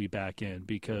pull me back in,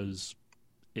 because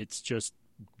it's just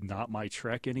not my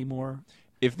Trek anymore.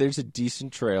 If there's a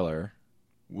decent trailer,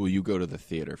 will you go to the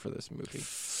theater for this movie?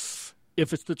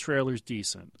 If the trailer's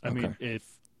decent. I mean, if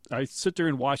I sit there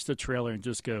and watch the trailer and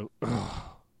just go,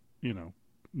 no,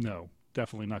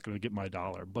 definitely not going to get my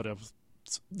dollar. But if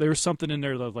there's something in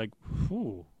there that's like,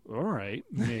 ooh, all right,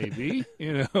 maybe,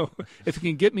 if it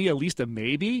can get me at least a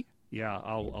maybe, yeah,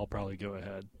 I'll probably go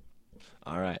ahead.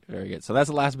 All right, very good. So that's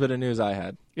the last bit of news I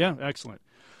had. Yeah, excellent.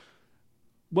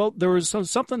 Well, there was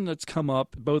something that's come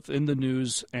up both in the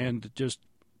news and just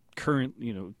current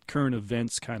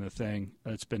events kind of thing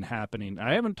that's been happening.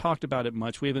 I haven't talked about it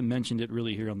much. We haven't mentioned it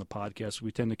really here on the podcast.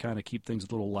 We tend to kind of keep things a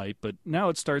little light, but now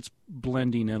it starts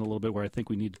blending in a little bit where I think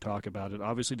we need to talk about it.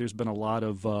 Obviously, there's been a lot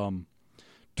of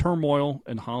turmoil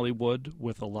in Hollywood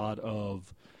with a lot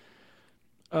of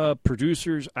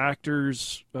producers,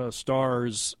 actors,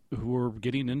 stars who are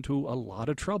getting into a lot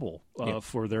of trouble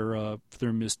for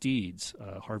their misdeeds.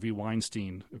 Harvey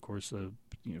Weinstein, of course,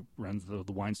 runs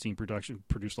the Weinstein production,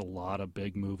 produced a lot of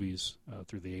big movies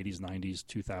through the 80s, 90s,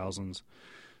 2000s.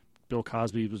 Bill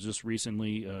Cosby was just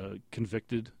recently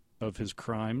convicted of his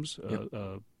crimes.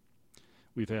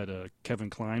 We've had Kevin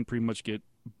Kline pretty much get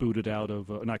booted out of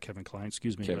not Kevin Kline,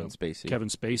 excuse me. Kevin Spacey. Kevin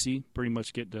Spacey pretty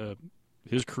much get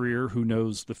his career. Who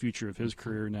knows the future of his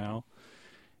career now?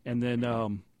 And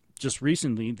then just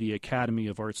recently, the Academy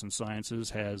of Arts and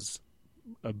Sciences has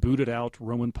booted out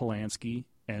Roman Polanski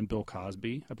and Bill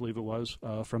Cosby, I believe it was,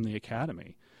 from the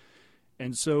Academy.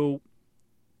 And so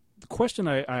the question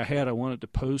I wanted to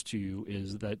pose to you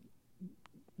is that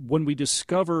when we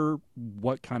discover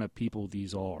what kind of people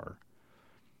these are,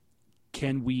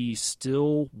 can we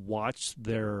still watch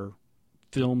their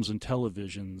films and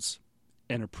televisions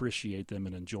and appreciate them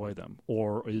and enjoy them?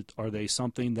 Or are they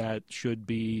something that should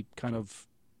be kind of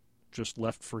just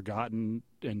left forgotten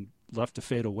and left to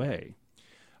fade away?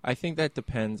 I think that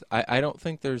depends. I don't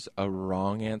think there's a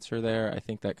wrong answer there. I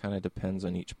think that kind of depends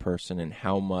on each person and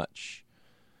how much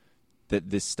that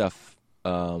this stuff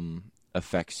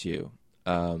affects you.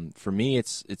 For me,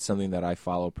 it's something that I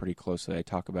follow pretty closely. I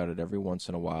talk about it every once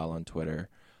in a while on Twitter.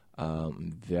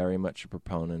 I'm very much a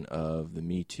proponent of the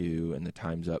Me Too and the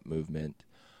Time's Up movement.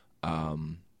 I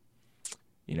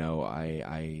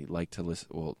like to listen.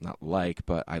 Well, not like,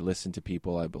 but I listen to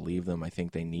people. I believe them. I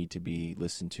think they need to be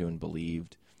listened to and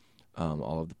believed.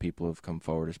 All of the people have come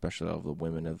forward, especially all of the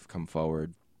women have come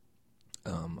forward.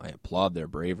 I applaud their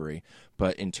bravery.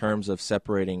 But in terms of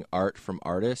separating art from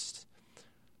artist,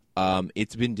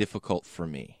 it's been difficult for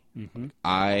me. Mm-hmm.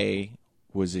 I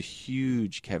was a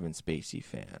huge Kevin Spacey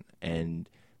fan, and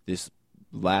this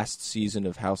last season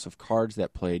of House of Cards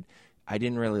that played, I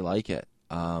didn't really like it.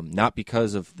 Not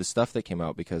because of the stuff that came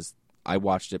out, because I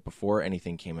watched it before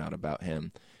anything came out about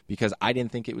him, because I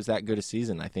didn't think it was that good a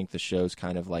season. I think the show's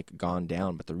kind of like gone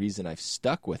down, but the reason I've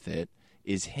stuck with it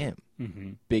is him.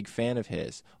 Mm-hmm. Big fan of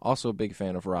his. Also a big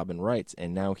fan of Robin Wright's,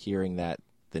 and now hearing that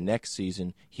the next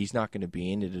season he's not going to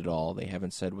be in it at all. They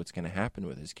haven't said what's going to happen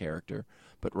with his character,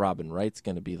 but Robin Wright's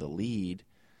going to be the lead.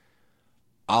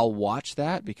 I'll watch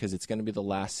that because it's going to be the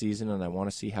last season and I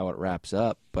want to see how it wraps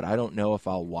up, but I don't know if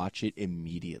I'll watch it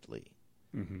immediately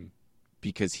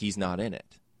because he's not in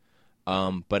it.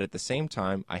 But at the same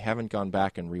time, I haven't gone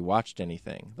back and rewatched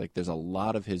anything. Like, there's a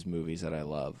lot of his movies that I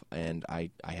love, and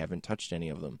I haven't touched any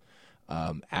of them.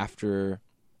 After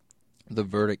the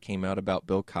verdict came out about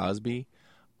Bill Cosby,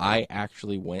 I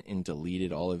actually went and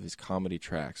deleted all of his comedy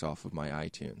tracks off of my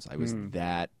iTunes. I was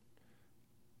that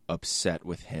upset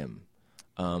with him.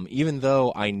 Even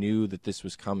though I knew that this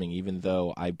was coming, even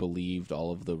though I believed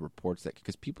all of the reports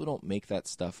because people don't make that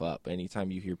stuff up.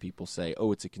 Anytime you hear people say,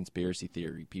 oh, it's a conspiracy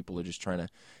theory, people are just trying to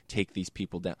take these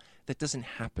people down. That doesn't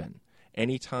happen.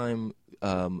 Anytime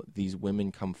these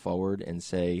women come forward and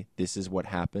say, this is what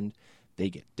happened, they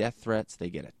get death threats, they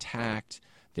get attacked,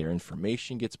 their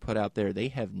information gets put out there. They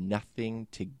have nothing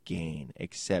to gain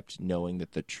except knowing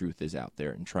that the truth is out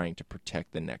there and trying to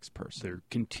protect the next person. They're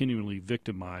continually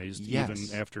victimized, even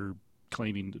after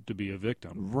claiming to be a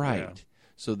victim. Right. Yeah.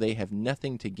 So they have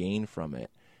nothing to gain from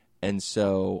it. And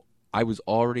so I was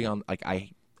already on, like,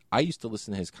 I used to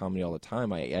listen to his comedy all the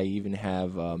time. I even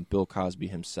have Bill Cosby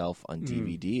himself on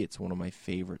DVD. It's one of my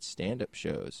favorite stand-up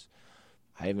shows.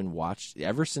 I haven't watched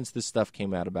ever since this stuff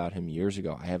came out about him years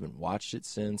ago. I haven't watched it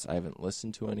since. I haven't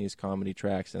listened to any of his comedy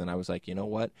tracks. And then I was like, you know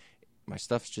what? My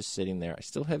stuff's just sitting there. I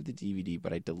still have the DVD,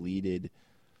 but I deleted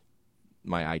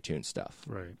my iTunes stuff.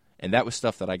 Right. And that was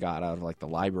stuff that I got out of like the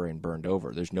library and burned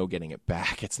over. There's no getting it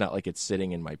back. It's not like it's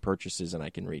sitting in my purchases and I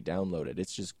can re-download it.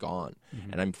 It's just gone.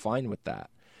 Mm-hmm. And I'm fine with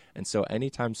that. And so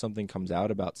anytime something comes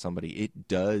out about somebody, it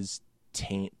does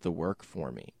taint the work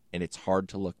for me. And it's hard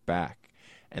to look back.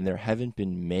 And there haven't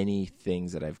been many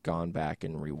things that I've gone back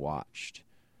and rewatched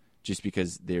just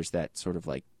because there's that sort of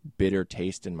like bitter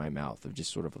taste in my mouth of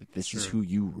just sort of like, this is who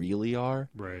you really are.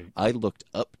 Right. I looked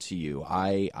up to you.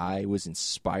 I was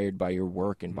inspired by your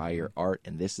work and by your art,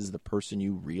 and this is the person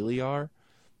you really are.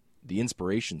 The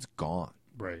inspiration's gone.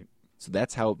 Right. So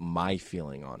that's how my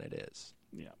feeling on it is.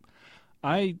 Yeah.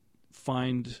 I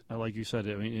find, like you said,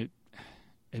 I mean,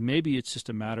 and maybe it's just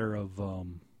a matter of,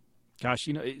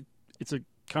 it's a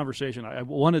conversation I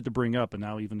wanted to bring up, and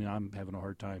now even I'm having a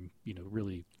hard time,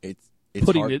 really it's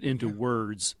putting hard. It into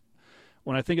words.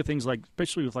 When I think of things like,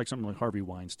 especially with like something like Harvey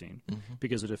Weinstein,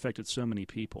 because it affected so many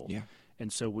people. Yeah.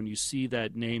 And so when you see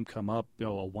that name come up,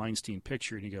 a Weinstein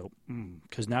picture, and you go,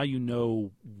 because now you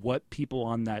know what people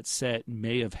on that set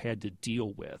may have had to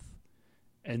deal with.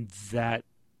 And that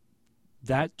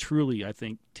truly, I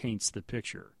think, taints the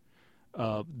picture.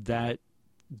 That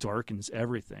darkens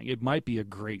everything. It might be a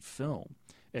great film,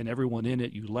 and everyone in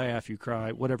it, you laugh, you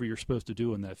cry, whatever you're supposed to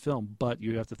do in that film, but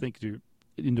you have to think,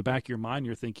 in the back of your mind,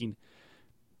 you're thinking,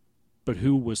 but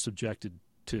who was subjected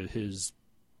to his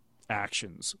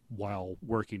actions while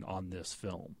working on this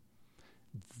film?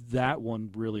 That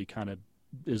one really kind of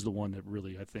is the one that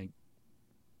really, I think,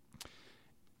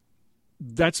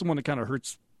 that's the one that kind of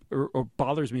hurts or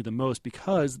bothers me the most,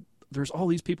 because there's all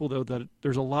these people, though, that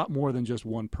there's a lot more than just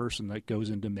one person that goes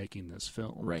into making this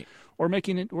film. Right. Or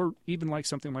making it, or even like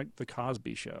something like The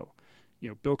Cosby Show.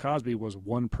 Bill Cosby was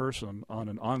one person on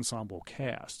an ensemble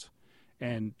cast.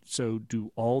 And so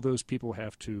do all those people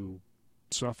have to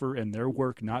suffer and their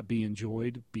work not be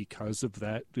enjoyed because of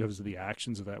that, because of the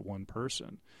actions of that one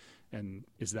person? And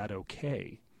is that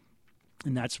okay?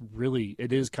 And that's really,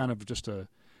 it is kind of just a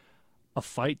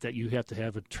fight that you have to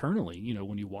have internally,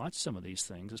 when you watch some of these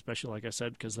things, especially, like I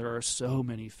said, because there are so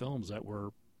many films that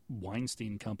were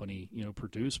Weinstein Company,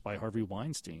 produced by Harvey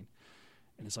Weinstein.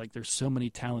 And it's like, there's so many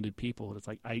talented people. It's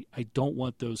like, I don't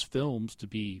want those films to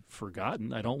be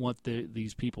forgotten. I don't want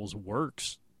these people's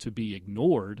works to be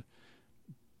ignored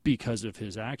because of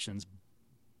his actions.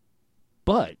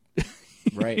 But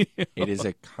right. It is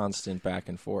a constant back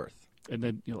and forth. And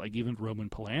then, like even Roman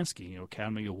Polanski,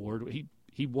 Academy Award,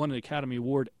 he won an Academy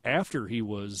Award after he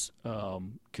was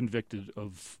convicted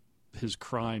of his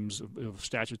crimes of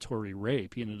statutory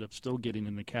rape. He ended up still getting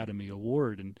an Academy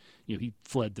Award, and he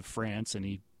fled to France, and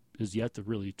he is yet to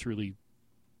really truly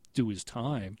do his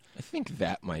time. I think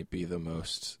that might be the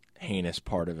most heinous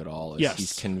part of it all. Is yes.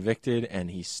 He's convicted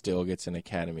and he still gets an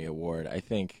Academy Award. I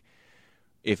think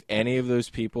if any of those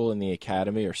people in the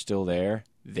Academy are still there,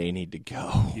 they need to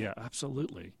go. Yeah,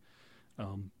 absolutely.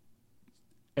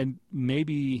 And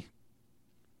maybe,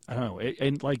 I don't know,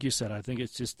 and like you said, I think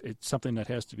it's something that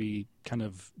has to be kind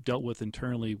of dealt with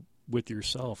internally with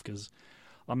yourself, because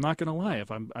I'm not going to lie,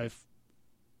 if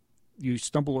you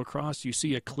stumble across, you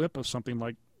see a clip of something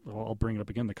like, well, I'll bring it up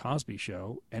again, The Cosby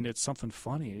Show, and it's something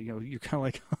funny, you're kind of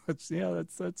like,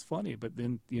 that's funny, but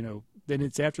then, then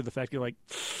it's after the fact, you're like,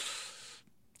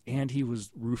 and he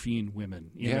was roofing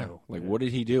women, you know. Like, what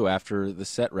did he do after the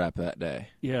set wrap that day?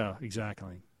 Yeah,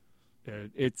 exactly.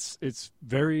 It's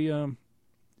very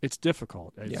it's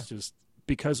difficult. It's just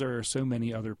because there are so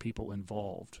many other people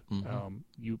involved. Mm-hmm.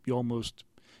 You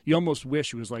almost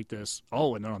wish it was like this.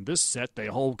 Oh, and on this set they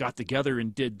all got together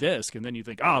and did this, and then you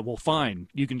think, well, fine,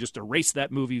 you can just erase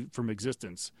that movie from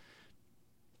existence.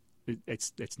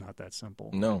 It's not that simple.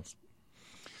 No, it's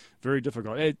very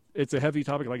difficult. It's a heavy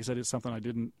topic. Like I said, it's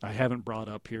something I haven't brought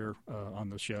up here on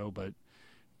the show, but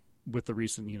with the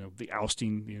recent, the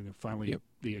ousting, finally Yep.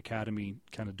 the Academy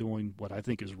kind of doing what I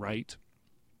think is right.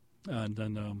 And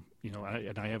then,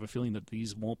 I have a feeling that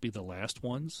these won't be the last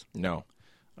ones. No.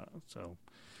 So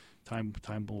time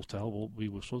will tell. We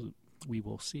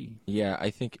will see. Yeah,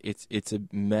 I think it's a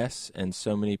mess, and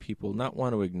so many people not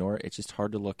want to ignore it. It's just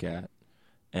hard to look at,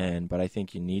 but I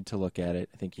think you need to look at it.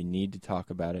 I think you need to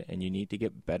talk about it, and you need to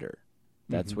get better.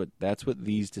 That's what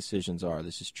these decisions are.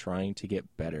 This is trying to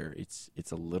get better. It's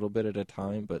a little bit at a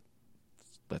time, but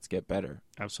let's get better.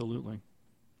 Absolutely.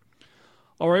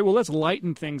 All right, well, let's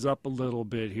lighten things up a little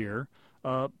bit here.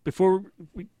 Before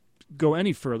we go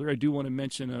any further, I do want to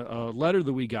mention a letter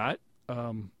that we got.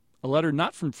 A letter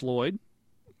not from Floyd.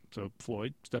 So,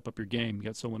 Floyd, step up your game. You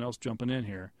got someone else jumping in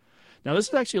here. Now, this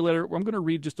is actually a letter. I'm going to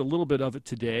read just a little bit of it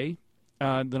today.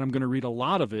 Then I'm going to read a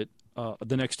lot of it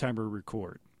the next time we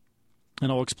record.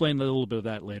 And I'll explain a little bit of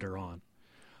that later on.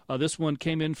 This one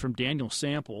came in from Daniel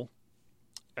Sample.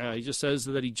 He just says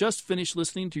that he just finished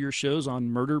listening to your shows on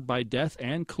Murder by Death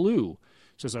and Clue.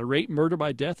 Says, I rate Murder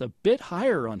by Death a bit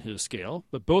higher on his scale,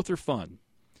 but both are fun.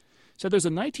 Said there's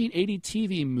a 1980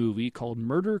 TV movie called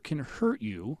Murder Can Hurt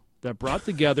You that brought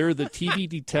together the TV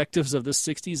detectives of the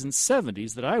 60s and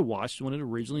 70s that I watched when it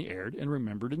originally aired and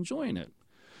remembered enjoying it.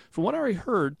 From what I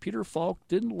heard, Peter Falk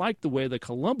didn't like the way the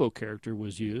Columbo character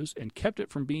was used and kept it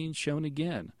from being shown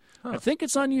again. I think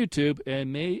it's on YouTube,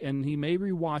 and he may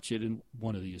rewatch it in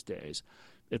one of these days.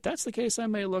 If that's the case, I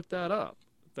may look that up.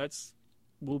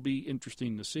 Will be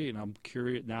interesting to see, and I'm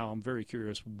curious now. I'm very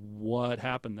curious what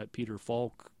happened that Peter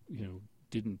Falk,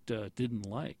 didn't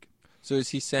like. So is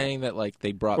he saying that like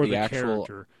they brought Or the the actual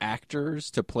character. actors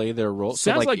to play their role?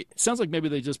 Sounds like maybe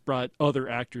they just brought other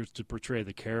actors to portray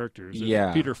the characters. Yeah.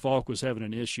 If Peter Falk was having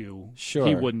an issue, Sure.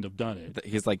 he wouldn't have done it.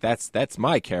 He's like, that's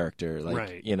my character. Like,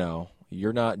 Right.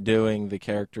 You're not doing the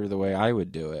character the way I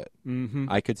would do it. Mm-hmm.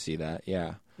 I could see that,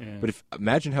 yeah. And But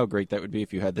imagine how great that would be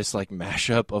if you had this like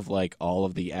mashup of like all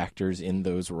of the actors in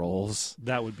those roles.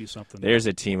 that would be something. There's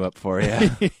a team up for you.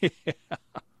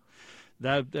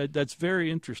 That's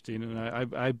very interesting, and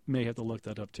I may have to look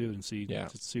that up too and see Yeah.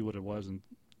 to see what it was. And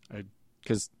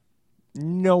Because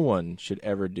no one should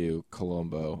ever do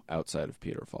Columbo outside of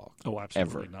Peter Falk. absolutely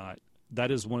Ever. not. That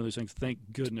is one of those things.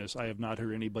 Thank goodness I have not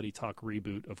heard anybody talk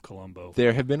reboot of Columbo.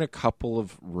 There have been a couple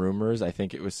of rumors. I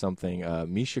think it was something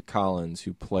Misha Collins,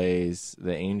 who plays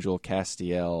the Angel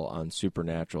Castiel on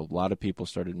Supernatural. A lot of people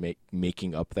started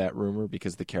making up that rumor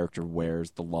because the character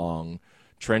wears the long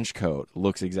trench coat,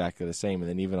 looks exactly the same. And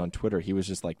then even on Twitter, he was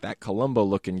just like that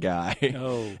Columbo-looking guy.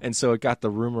 Oh. And so it got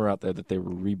the rumor out there that they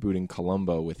were rebooting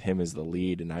Columbo with him as the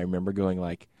lead. And I remember going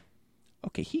like,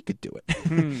 okay, he could do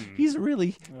it. He's a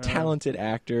really talented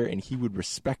actor, and he would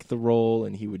respect the role,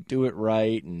 and he would do it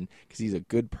right, and because he's a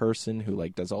good person who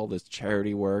like does all this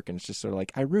charity work, and it's just sort of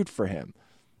like I root for him,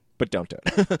 but don't do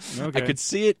it. Okay. I could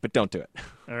see it, but don't do it.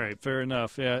 All right, fair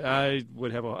enough. Yeah, I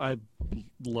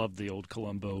love the old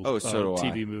Columbo Oh, so do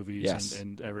I. TV movies Yes.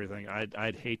 and everything.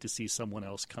 I'd hate to see someone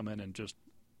else come in and just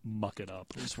muck it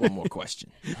up. Just one more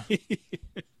question.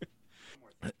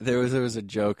 There was a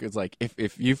joke. It's like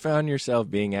if you found yourself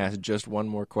being asked just one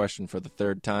more question for the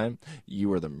third time, you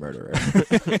were the murderer.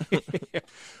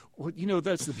 Well,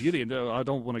 that's the beauty. And I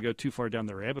don't want to go too far down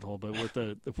the rabbit hole, but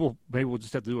maybe we'll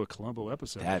just have to do a Columbo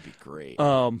episode. That'd be great.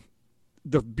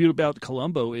 The beauty about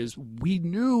Columbo is we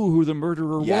knew who the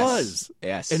murderer was.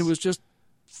 Yes. And it was just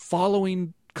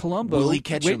following Columbo. Will he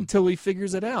catch wait him? until he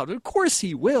figures it out. Of course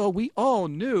he will. We all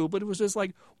knew, but it was just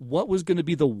like, what was going to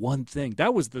be the one thing?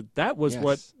 That was Yes.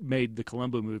 what made the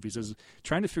Columbo movies, is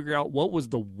trying to figure out what was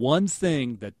the one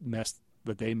thing that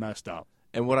they messed up.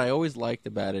 And what I always liked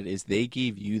about it is they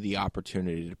gave you the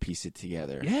opportunity to piece it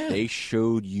together. Yeah. They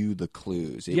showed you the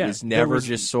clues. It Yeah, was there never was-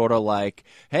 just sort of like,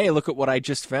 hey, look at what I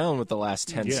just found with the last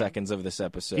 10 Yeah. seconds of this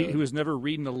episode. He was never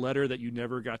reading a letter that you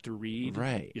never got to read.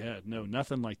 Right. Yeah, no,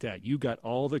 nothing like that. You got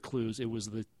all the clues. It was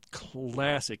the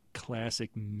classic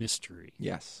mystery.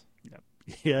 Yes.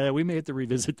 Yeah, we may have to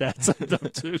revisit that sometime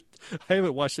too. I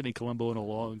haven't watched any Columbo in a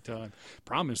long time.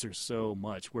 Problem is, there's so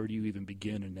much. Where do you even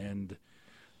begin and end?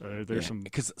 There's some.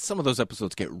 Because some of those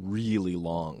episodes get really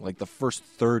long. Like the first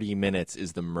 30 minutes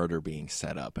is the murder being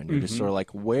set up, and you're just sort of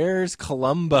like, "Where's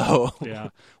Columbo?" Yeah.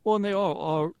 Well, and they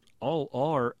all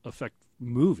are effect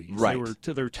movies. Right.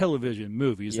 They're television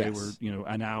movies. Yes. They were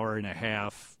an hour and a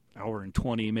half, hour and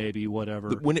 20 maybe, whatever.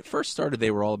 When it first started,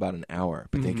 they were all about an hour,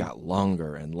 but they got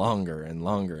longer and longer and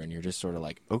longer, and you're just sort of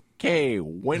like, okay,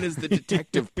 when does the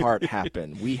detective part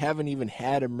happen? We haven't even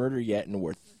had a murder yet, and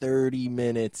we're 30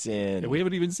 minutes in. And we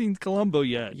haven't even seen Columbo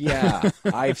yet. Yeah,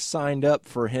 I've signed up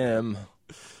for him.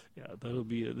 Yeah, that'll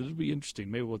be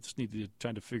interesting. Maybe we'll just need to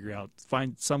try to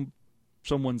find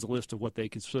someone's list of what they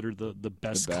consider the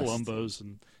best Columbos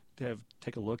and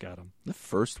take a look at them. The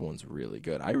first one's really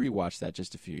good. I rewatched that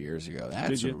just a few years ago.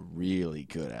 That's a really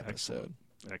good episode.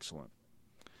 Excellent.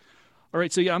 All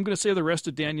right, so I'm going to save the rest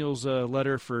of Daniel's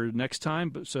letter for next time.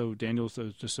 But so Daniel,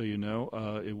 just so you know,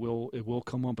 it will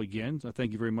come up again. So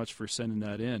thank you very much for sending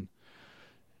that in.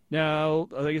 Now,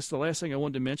 I guess the last thing I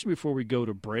wanted to mention before we go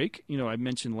to break, I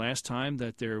mentioned last time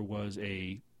that there was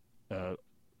a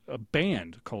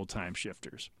band called Time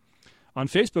Shifters. On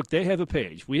Facebook, they have a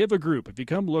page. We have a group. If you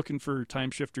come looking for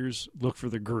Time Shifters, look for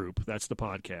the group. That's the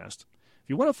podcast. If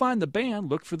you want to find the band,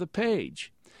 look for the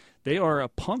page. They are a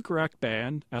punk rock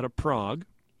band out of Prague.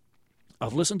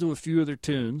 I've listened to a few of their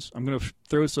tunes. I'm going to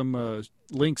throw some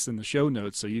links in the show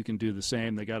notes so you can do the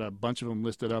same. They got a bunch of them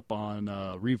listed up on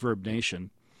Reverb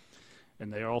Nation.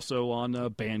 And they're also on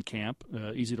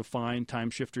Bandcamp. Easy to find,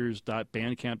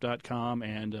 timeshifters.bandcamp.com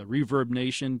and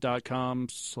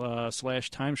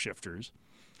reverbnation.com/timeshifters.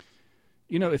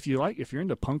 If you're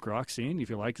into punk rock scene, if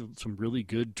you like some really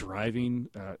good driving,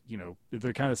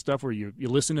 the kind of stuff where you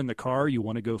listen in the car, you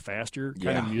want to go faster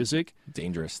kind of music.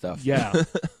 Dangerous stuff. Yeah.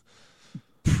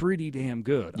 Pretty damn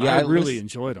good. Yeah, I really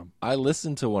enjoyed them. I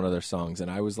listened to one of their songs,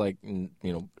 and I was like,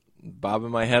 bobbing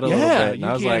my head a little bit, and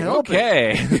I was like,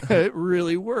 okay. It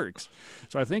really works.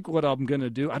 So I think what I'm going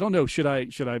to do, I don't know, should I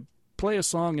play a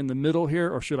song in the middle here,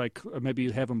 or should I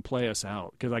maybe have them play us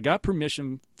out? Because I got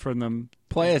permission from them.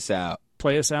 Play us out.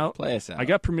 Play us out? Play us out. I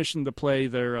got permission to play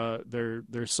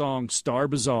their song Star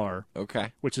Bazaar.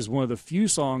 Okay. Which is one of the few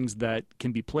songs that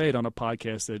can be played on a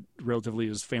podcast that relatively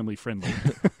is family friendly.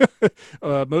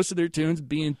 Most of their tunes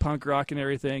being punk rock and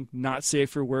everything, not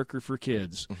safe for work or for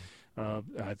kids.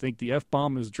 I think the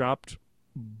F-bomb is dropped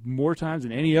more times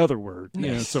than any other word,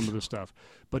 some of the stuff.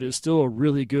 But it's still a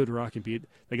really good rock and beat.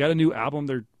 They got a new album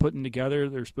they're putting together.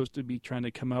 They're supposed to be trying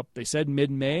to come up. They said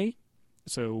mid-May.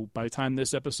 So by the time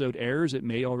this episode airs, it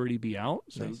may already be out.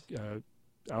 So nice.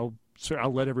 I'll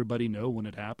let everybody know when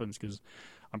it happens because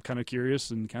I'm kind of curious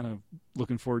and kind of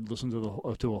looking forward to listening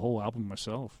to a whole album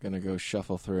myself. Gonna go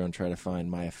shuffle through and try to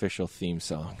find my official theme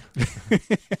song.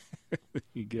 There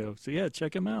you go. So yeah,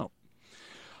 check them out.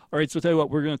 All right, so I'll tell you what,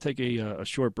 we're going to take a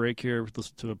short break here,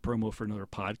 listen to a promo for another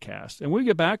podcast. And when we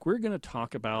get back, we're going to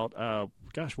talk about,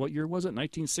 what year was it,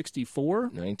 1964?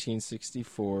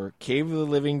 1964, Cave of the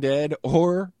Living Dead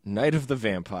or Night of the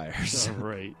Vampires. All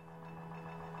right.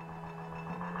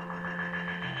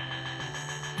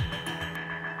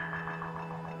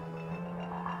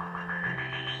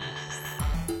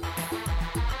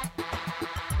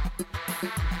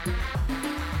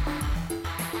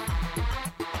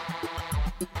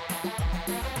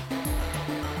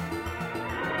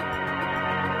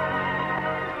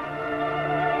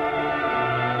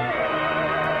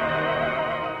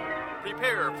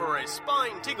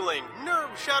 Spine-tingling,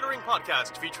 nerve-shattering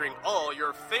podcast featuring all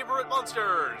your favorite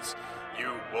monsters.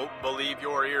 You won't believe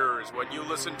your ears when you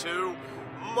listen to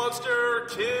Monster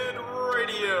Kid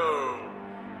Radio.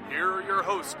 Here are your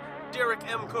hosts, Derek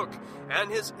M. Cook,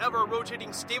 and his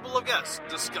ever-rotating stable of guests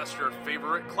discuss your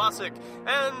favorite classic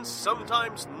and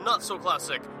sometimes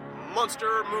not-so-classic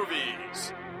monster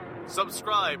movies.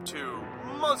 Subscribe to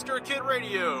Monster Kid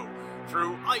Radio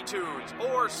through iTunes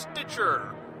or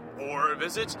Stitcher, or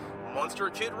visit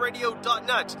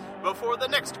MonsterKidRadio.net before the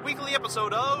next weekly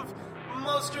episode of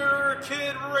Monster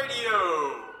Kid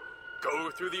Radio. Go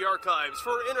through the archives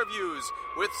for interviews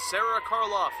with Sarah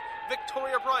Karloff,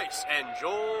 Victoria Price, and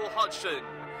Joel Hodgson.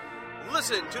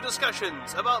 Listen to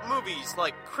discussions about movies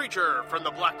like Creature from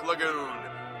the Black Lagoon,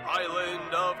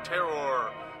 Island of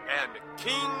Terror, and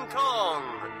King Kong.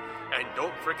 And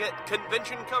don't forget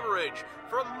convention coverage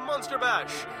from Monster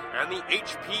Bash and the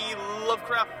H.P.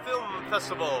 Lovecraft Film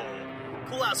Festival.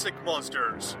 Classic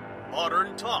monsters,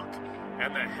 modern talk,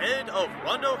 and the head of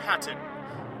Rondo Hatton.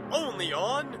 Only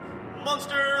on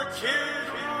Monster Kid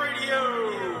Radio.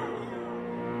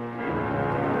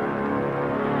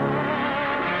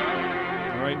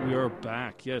 All right, we are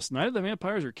back. Yes, Night of the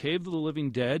Vampires or Cave of the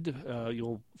Living Dead.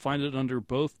 You'll find it under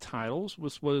both titles.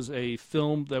 This was a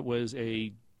film that was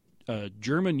a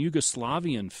German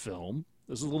Yugoslavian film.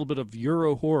 This is a little bit of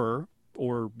Euro horror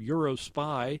or Euro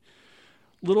spy.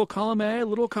 Little column A,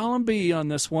 little column B on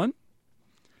this one.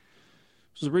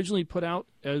 This was originally put out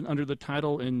under the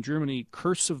title in Germany,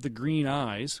 Curse of the Green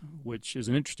Eyes, which is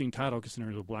an interesting title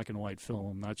considering it's a black and white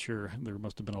film. I'm not sure. There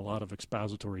must have been a lot of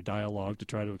expository dialogue to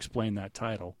try to explain that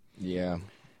title. Yeah.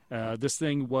 This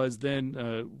thing was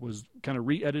then was kind of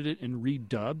re-edited and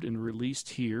redubbed and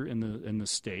released here in the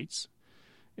States.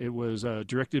 It was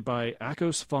directed by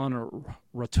Akos von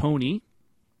Ratoni,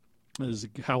 is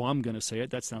how I'm going to say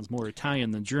it. That sounds more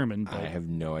Italian than German. But... I have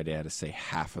no idea how to say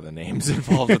half of the names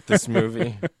involved with this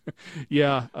movie.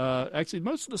 Yeah. Actually,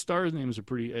 most of the stars' names are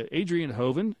pretty... Adrian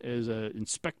Hoven is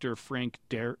Inspector Frank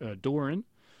Doran,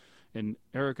 and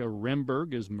Erica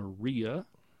Remberg is Maria.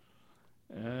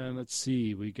 And let's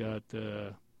see, we got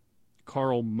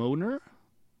Carl Moner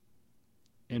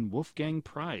and Wolfgang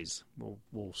Prize,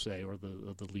 we'll say, or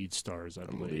the lead stars, I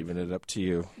believe. I'm leaving it up to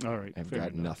you. All right. I've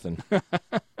got nothing.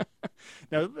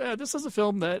 Now, this is a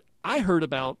film that I heard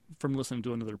about from listening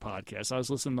to another podcast. I was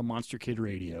listening to Monster Kid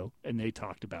Radio, and they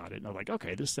talked about it. And I was like,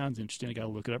 okay, this sounds interesting. I got to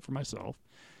look it up for myself.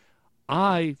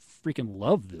 I freaking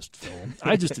love this film.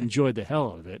 I just enjoyed the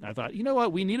hell out of it. And I thought, you know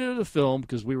what? We needed a film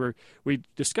because we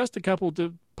discussed a couple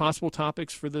of possible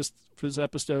topics for this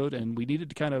episode, and we needed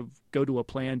to kind of go to a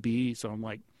plan B. So I'm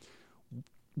like,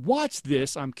 watch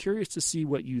this. I'm curious to see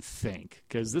what you think,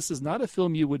 because this is not a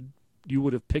film you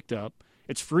would have picked up.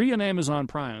 It's free on Amazon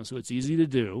Prime, so it's easy to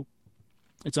do.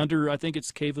 It's under, I think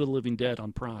it's Cave of the Living Dead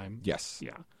on Prime. Yes.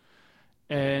 Yeah.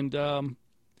 And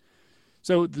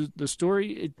so the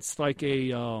story, it's like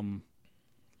a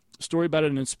story about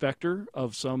an inspector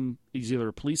of he's either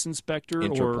a police inspector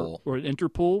Interpol. or an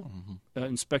Interpol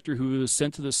inspector who is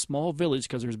sent to this small village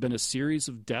because there's been a series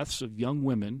of deaths of young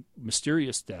women,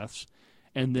 mysterious deaths,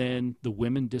 and then the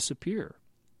women disappear.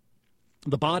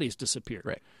 The bodies disappear.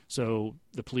 Right. So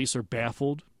the police are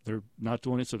baffled. They're not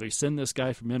doing it. So they send this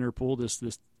guy from Interpol,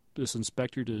 this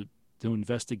inspector, to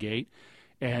investigate.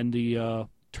 And the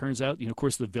turns out, of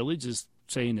course, the village is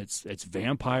saying it's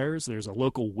vampires. There's a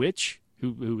local witch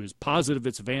who is positive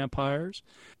it's vampires.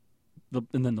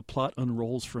 And then the plot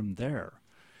unrolls from there.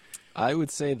 I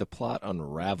would say the plot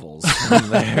unravels from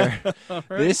there. Right.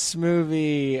 This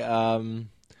movie, go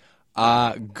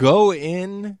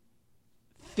in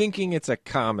thinking it's a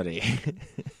comedy.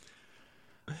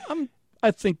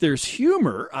 I think there's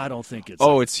humor. I don't think it's...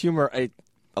 Oh, it's humor. A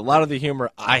lot of the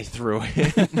humor I threw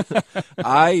in.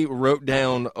 I wrote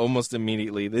down almost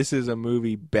immediately, this is a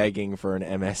movie begging for an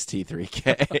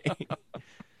MST3K.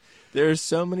 There's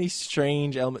so many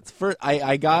strange elements.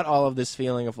 I got all of this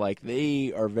feeling of like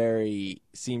they are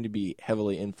seem to be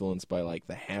heavily influenced by like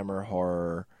the Hammer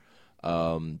horror,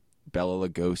 Bela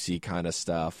Lugosi kind of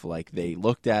stuff. Like they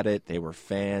looked at it, they were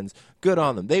fans. Good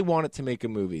on them. They wanted to make a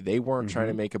movie. They weren't trying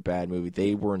to make a bad movie.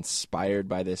 They were inspired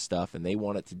by this stuff, and they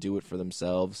wanted to do it for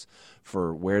themselves,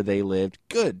 for where they lived.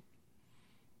 Good.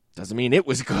 Doesn't mean it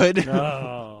was good.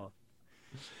 Oh.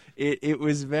 It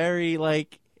was very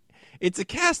like, it's a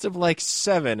cast of like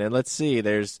 7, and let's see.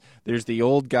 There's the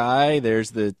old guy.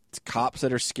 There's the cops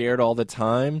that are scared all the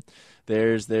time.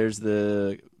 There's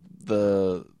the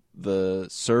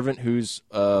servant who's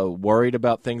worried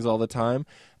about things all the time.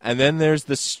 And then there's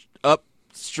the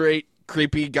straight,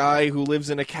 creepy guy who lives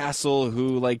in a castle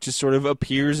who like just sort of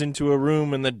appears into a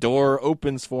room and the door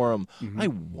opens for him. I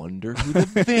wonder who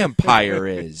the vampire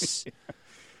is.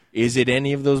 Is it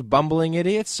any of those bumbling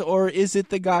idiots, or is it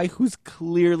the guy who's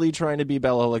clearly trying to be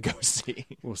Bela Lugosi?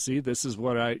 Well, see, this is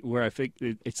where I think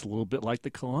it's a little bit like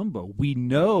the Columbo. We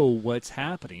know what's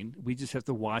happening. We just have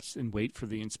to watch and wait for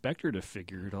the inspector to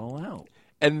figure it all out.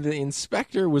 And the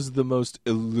inspector was the most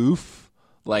aloof,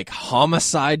 like,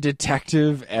 homicide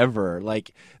detective ever.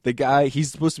 Like, the guy,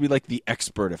 he's supposed to be like the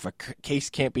expert. If a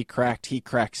case can't be cracked, he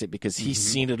cracks it because he's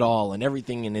seen it all and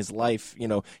everything in his life.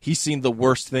 He's seen the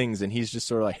worst things, and he's just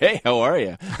sort of like, hey, how are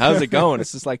you? How's it going?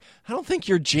 It's just like, I don't think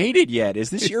you're jaded yet.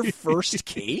 Is this your first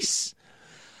case?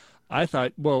 I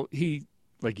thought, well, he,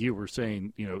 like you were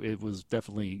saying, it was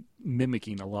definitely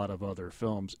mimicking a lot of other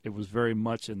films. It was very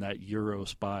much in that Euro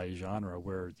spy genre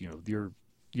where,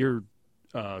 your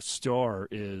star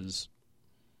is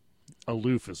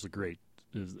aloof as the great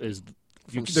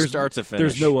from start to finish.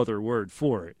 There's no other word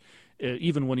for it.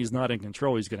 Even when he's not in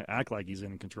control, he's going to act like he's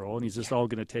in control, and he's just all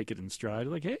going to take it in stride.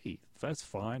 Like, hey, that's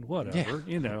fine, whatever,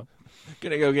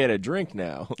 Gonna go get a drink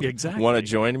now. Exactly. Want to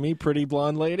join me, pretty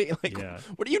blonde lady? Like,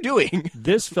 what are you doing?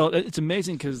 It's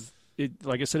amazing because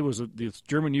like I said, it was the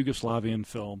German Yugoslavian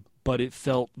film, but it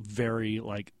felt very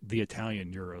like the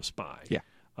Italian Euro spy. Yeah.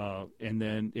 And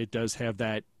then it does have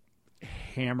that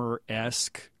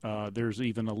Hammer-esque. There's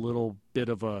even a little bit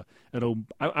of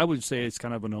I would say it's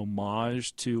kind of an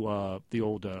homage to the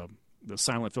old the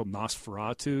silent film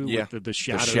Nosferatu. Yeah. With the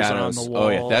shadows on the wall. Oh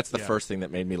yeah, that's the first thing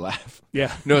that made me laugh.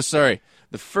 Yeah. No, sorry.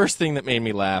 The first thing that made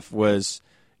me laugh was,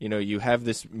 you have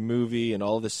this movie and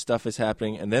all this stuff is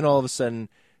happening, and then all of a sudden,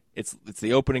 it's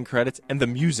the opening credits and the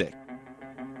music.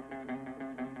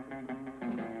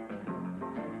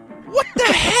 What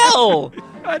the hell?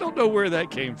 I don't know where that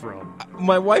came from.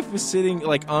 my wife was sitting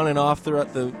like on and off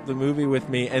throughout the movie with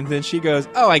me, and then she goes,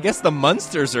 "Oh, I guess the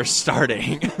Munsters are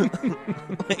starting."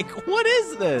 Like, what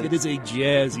is this? It is a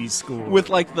jazzy score with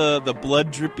like the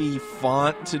blood drippy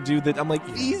font to do that. I'm like,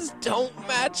 these don't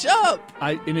match up.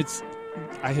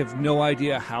 I have no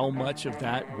idea how much of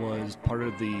that was part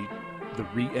of the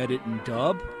re-edit and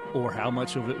dub, or how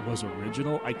much of it was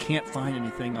original. I can't find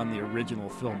anything on the original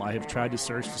film. I have tried to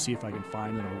search to see if I can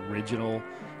find an original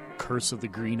Curse of the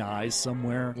Green Eyes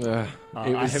somewhere.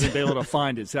 I haven't been able to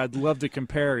find it. So I'd love to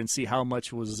compare and see how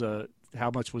much was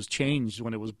changed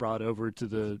when it was brought over to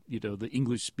the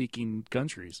English-speaking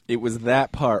countries. It was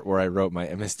that part where I wrote my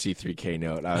MST3K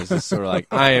note. I was just sort of like,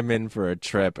 I am in for a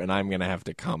trip, and I'm going to have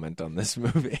to comment on this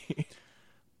movie.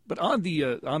 But on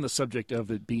the subject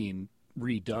of it being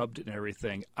redubbed and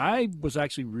everything, I was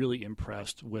actually really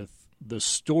impressed with the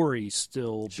story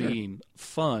still being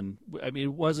fun. I mean,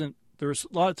 it wasn't. There was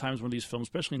a lot of times when these films,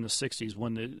 especially in the '60s,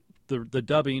 when the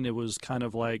dubbing, it was kind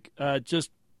of like just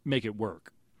make it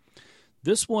work.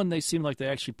 This one, they seemed like they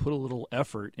actually put a little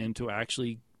effort into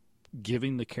actually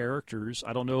giving the characters.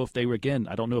 I don't know if they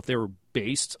were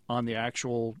based on the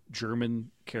actual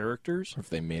German characters, or if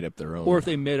they made up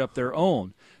their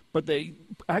own. But they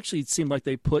actually seemed like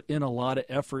they put in a lot of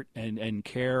effort and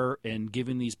care and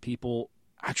giving these people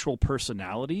actual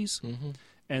personalities,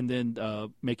 and then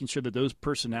making sure that those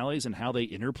personalities and how they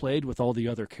interplayed with all the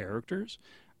other characters.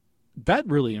 That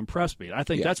really impressed me. I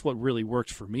think that's what really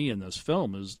worked for me in this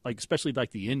film, is like, especially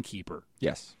like the innkeeper.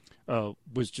 Yes,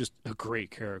 was just a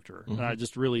great character, and I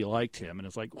just really liked him. And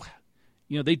it's like,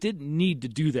 they didn't need to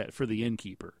do that for the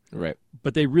innkeeper, right?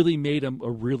 But they really made him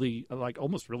a really, like,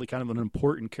 almost really kind of an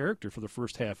important character for the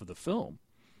first half of the film,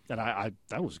 and I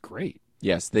that was great.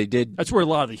 Yes, they did. That's where a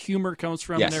lot of the humor comes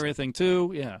from and everything,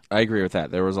 too. Yeah. I agree with that.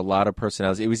 There was a lot of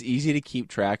personalities. It was easy to keep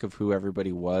track of who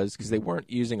everybody was because they weren't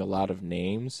using a lot of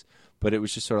names, but it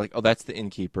was just sort of like, oh, that's the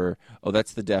innkeeper. Oh,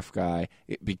 that's the deaf guy,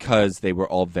 because they were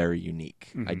all very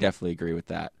unique. I definitely agree with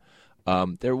that.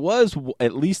 There was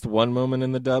at least one moment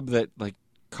in the dub that like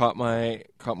caught my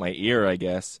ear, I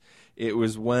guess. It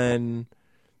was when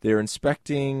they're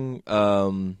inspecting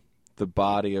the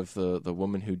body of the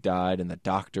woman who died, and the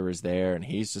doctor is there, and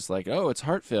he's just like, oh, it's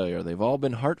heart failure. They've all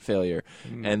been heart failure.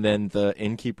 And then the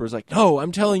innkeeper's like, no,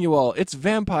 I'm telling you all, it's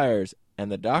vampires.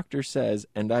 And the doctor says,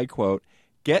 and I quote,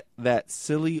 get rid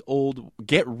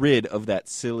of that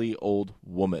silly old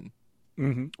woman.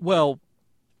 Well,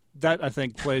 that I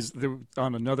think plays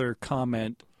on another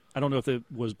comment. I don't know if it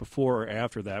was before or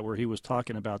after that, where he was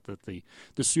talking about that the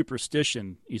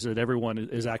superstition. He said everyone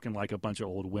is acting like a bunch of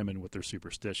old women with their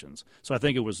superstitions. So I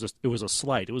think it was a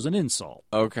slight. It was an insult.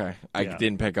 Okay, I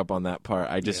didn't pick up on that part.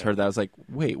 I just heard that. I was like,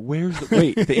 wait,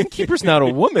 the innkeeper's not a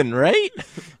woman, right?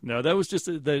 No, that was just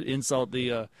the insult.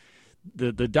 The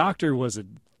doctor was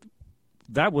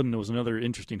that one was another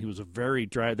interesting. He was a very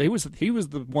dry. He was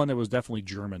the one that was definitely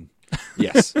German.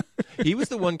 Yes. He was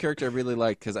the one character I really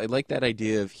liked, because I like that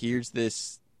idea of here's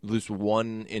this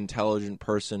one intelligent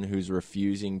person who's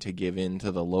refusing to give in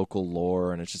to the local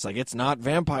lore, and it's just like, it's not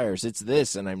vampires, it's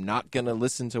this, and I'm not going to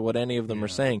listen to what any of them are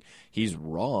saying. He's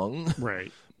wrong.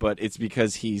 Right. But it's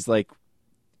because he's like,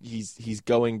 he's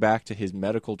going back to his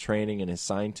medical training and his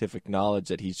scientific knowledge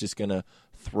that he's just going to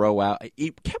throw out.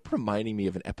 It kept reminding me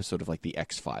of an episode of like the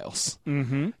X-Files.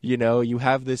 You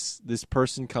have this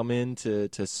person come in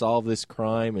to solve this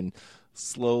crime, and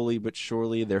slowly but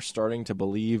surely they're starting to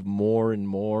believe more and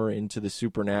more into the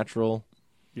supernatural.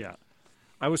 Yeah.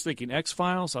 I was thinking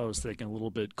X-Files. I was thinking a little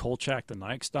bit Kolchak the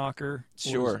Night Stalker.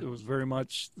 Sure. It was very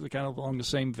much kind of along the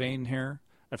same vein here.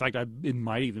 In fact, it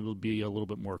might even be a little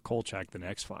bit more Kolchak than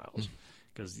X-Files,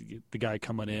 because the guy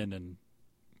coming in and,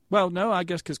 well, no, I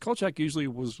guess because Kolchak usually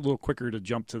was a little quicker to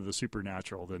jump to the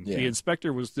supernatural than the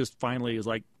inspector was. Just finally is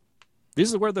like, this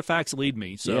is where the facts lead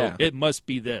me, so it must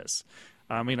be this.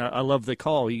 I mean, I love the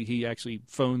call. He actually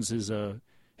phones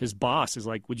his boss. Is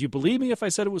like, would you believe me if I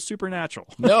said it was supernatural?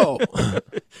 No,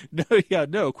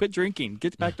 no, quit drinking,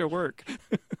 get back to work.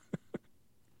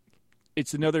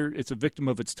 It's a victim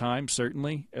of its time,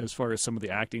 certainly, as far as some of the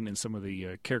acting and some of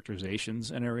the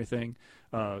characterizations and everything.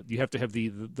 You have to have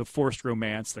the forced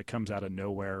romance that comes out of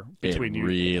nowhere.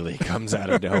 Really comes out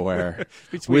of nowhere.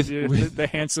 Between the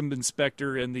handsome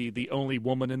inspector and the only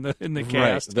woman in the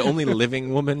cast. Right, the only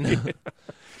living woman.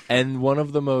 And one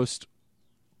of the most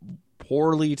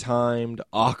poorly timed,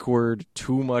 awkward,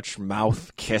 too much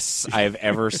mouth kiss I've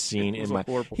ever seen in my.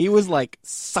 Horrible. He was like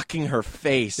sucking her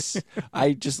face.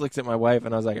 I just looked at my wife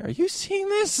and I was like, "Are you seeing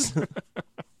this?"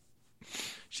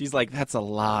 She's like, "That's a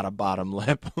lot of bottom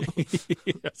lip."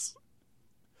 Yes.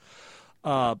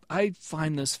 I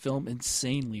find this film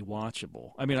insanely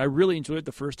watchable. I mean, I really enjoyed it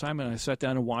the first time, and I sat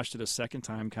down and watched it a second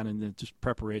time, kind of in just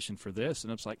preparation for this,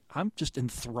 and it's like, I'm just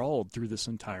enthralled through this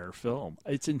entire film.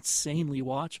 It's insanely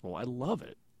watchable. I love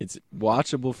it. It's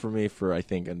watchable for me for, I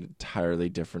think, an entirely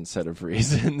different set of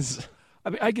reasons. I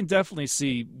mean, I can definitely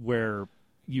see where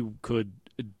you could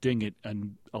ding it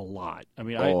a lot. I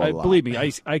mean, I believe me, I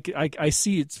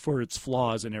see it's for its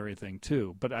flaws and everything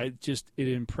too. But it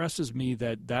impresses me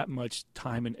that much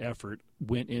time and effort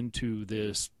went into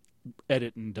this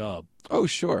edit and dub. Oh,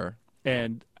 sure,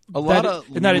 and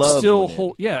it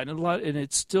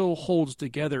still holds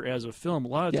together as a film. A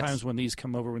lot of times when these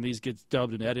come over, when these get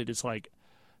dubbed and edited, it's like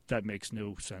that makes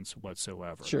no sense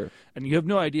whatsoever. Sure, and you have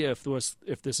no idea if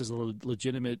this is a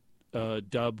legitimate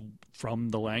dub from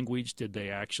the language. Did they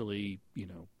actually,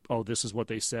 oh, this is what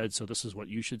they said, so this is what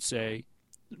you should say?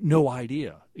 No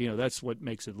idea. That's what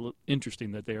makes it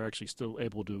interesting that they are actually still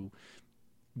able to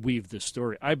weave this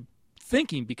story. I'm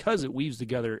thinking because it weaves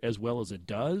together as well as it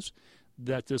does,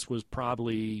 that this was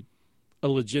probably a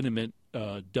legitimate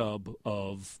dub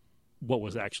of what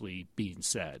was actually being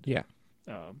said. Yeah.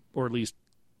 Or at least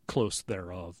close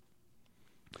thereof.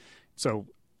 So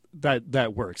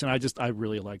that works, and I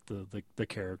really like the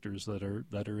characters that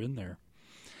are in there.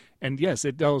 And yes,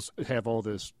 it does have all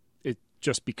this. It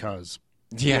just because.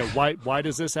 Yeah. Why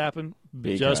does this happen?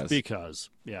 Just because.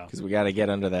 Yeah. Because we got to get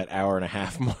under that hour and a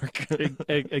half mark.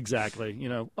 Exactly.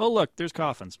 Oh look, there's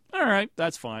coffins. All right,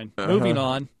 that's fine. Moving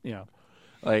on. Yeah.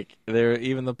 Like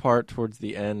even the part towards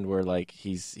the end where like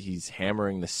he's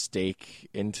hammering the stake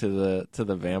into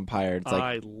the vampire. It's like,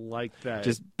 I like that.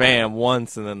 Just bam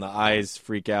once, and then the eyes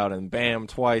freak out, and bam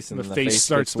twice, and the then face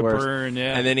starts to burn.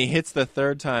 Yeah. And then he hits the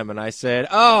third time, and I said,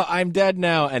 "Oh, I'm dead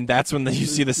now." And that's when you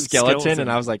see the skeleton,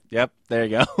 and I was like, "Yep, there you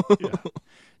go." Yeah.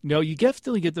 No, you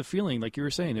definitely get the feeling, like you were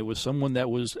saying, it was someone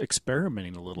that was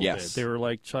experimenting a little bit. They were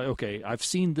like, okay, I've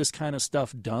seen this kind of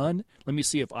stuff done. Let me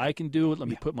see if I can do it. Let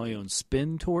me put my own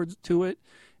spin to it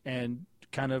and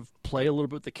kind of play a little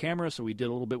bit with the camera. So we did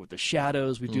a little bit with the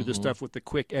shadows. We do the stuff with the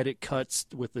quick edit cuts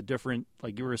with the different,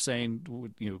 like you were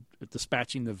saying,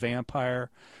 dispatching the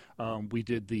vampire. We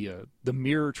did the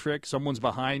mirror trick. Someone's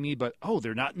behind me, but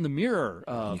they're not in the mirror.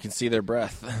 You can see their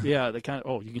breath. Yeah, they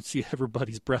you can see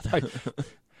everybody's breath.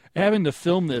 Having to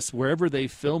film this wherever they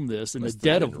filmed this in the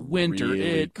dead of winter, really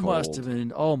it must have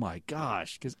been, oh my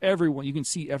gosh, because you can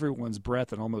see everyone's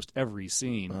breath in almost every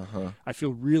scene. I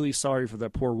feel really sorry for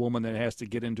that poor woman that has to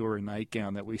get into her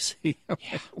nightgown that we see.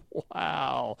 Yeah.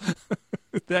 Wow.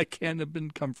 That can't have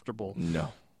been comfortable.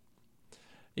 No.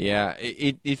 Yeah,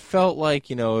 it felt like,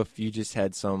 if you just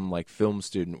had some like film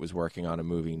student was working on a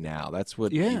movie now. That's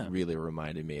what it really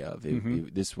reminded me of.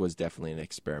 This was definitely an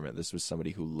experiment. This was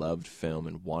somebody who loved film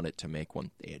and wanted to make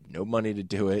one. They had no money to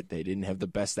do it. They didn't have the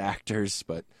best actors,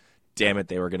 but damn it,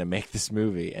 they were going to make this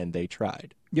movie, and they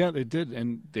tried. Yeah, they did,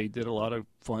 and they did a lot of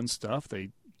fun stuff. They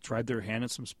tried their hand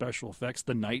at some special effects.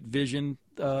 The night vision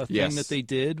thing that they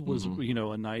did was,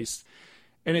 a nice...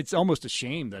 And it's almost a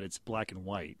shame that it's black and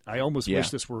white. I almost wish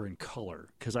this were in color,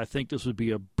 because I think this would be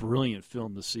a brilliant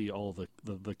film to see all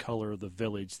the color of the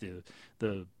village,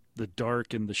 the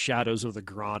dark and the shadows of the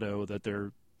grotto that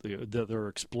they're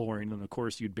exploring. And of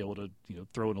course, you'd be able to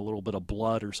throw in a little bit of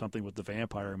blood or something with the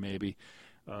vampire. Maybe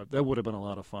that would have been a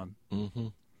lot of fun. Mm-hmm.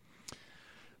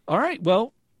 All right,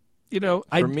 well.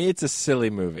 For me, it's a silly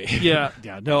movie.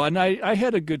 No, and I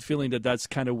had a good feeling that that's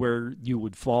kind of where you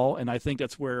would fall, and I think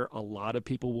that's where a lot of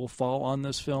people will fall on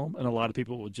this film, and a lot of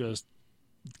people will just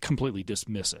completely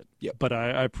dismiss it. Yep. But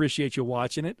I appreciate you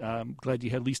watching it. I'm glad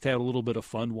you at least had a little bit of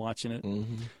fun watching it.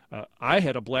 Mm-hmm. I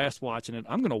had a blast watching it.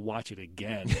 I'm going to watch it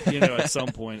again, at some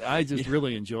point. I just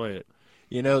really enjoy it.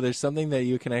 There's something that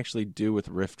you can actually do with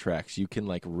riff tracks. You can,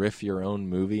 riff your own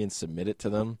movie and submit it to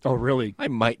them. Oh, really? I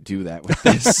might do that with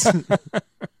this. I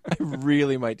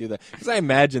really might do that. Because I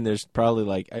imagine there's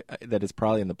probably, that it's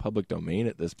probably in the public domain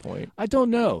at this point. I don't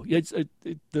know. It's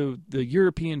the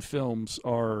European films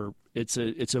are... It's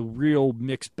a real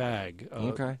mixed bag.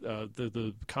 Okay.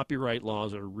 The copyright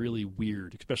laws are really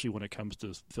weird, especially when it comes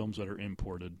to films that are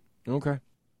imported. Okay.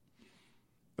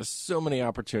 There's so many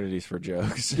opportunities for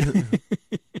jokes.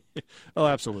 Oh,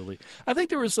 absolutely. I think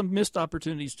there were some missed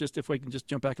opportunities, just if I can just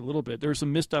jump back a little bit. There were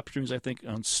some missed opportunities, I think,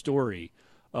 on story.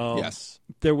 Yes.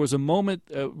 There was a moment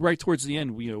right towards the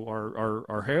end,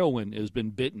 our heroine has been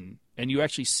bitten, and you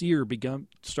actually see her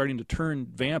starting to turn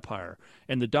vampire,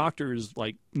 and the doctor is,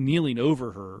 kneeling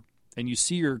over her, and you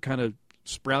see her kind of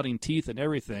sprouting teeth and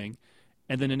everything,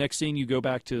 and then the next scene you go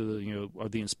back to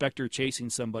the inspector chasing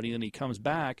somebody, and he comes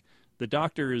back. The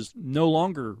doctor is no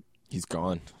longer... He's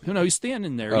gone. No, he's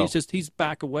standing there. Oh. He's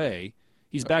back away.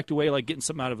 He's backed away like getting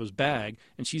something out of his bag,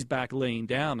 and she's back laying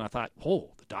down. And I thought,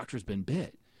 oh, the doctor's been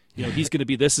bit.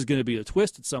 This is going to be a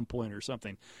twist at some point or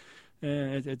something.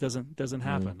 It doesn't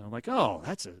happen. I'm like, oh,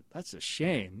 that's a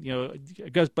shame. I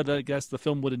guess the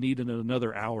film would have needed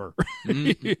another hour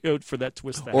for that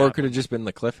twist to happen. Or it could have just been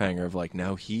the cliffhanger of like,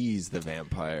 now he's the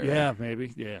vampire. Yeah,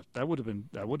 maybe. Yeah, that would have been.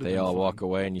 They all walk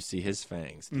away and you see his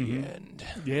fangs. The end.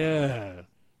 Yeah,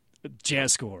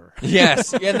 jazz score.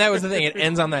 Yes, and that was the thing. It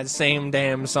ends on that same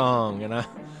damn song, and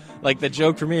like the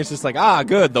joke for me is just like,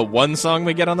 good. The one song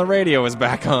we get on the radio is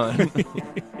back on.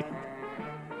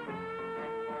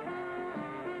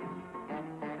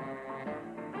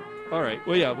 All right.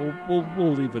 Well, yeah,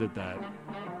 we'll leave it at that.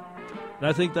 And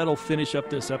I think that'll finish up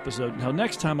this episode. Now,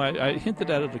 next time, I hinted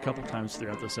at it a couple times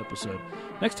throughout this episode.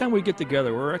 Next time we get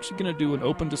together, we're actually going to do an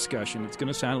open discussion. It's going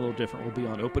to sound a little different. We'll be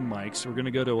on open mics. We're going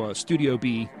to go to Studio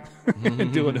B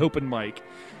and do an open mic.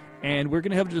 And we're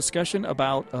going to have a discussion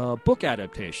about book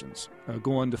adaptations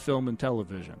going to film and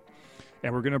television.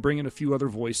 And we're going to bring in a few other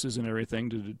voices and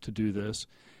everything to do this.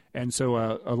 And so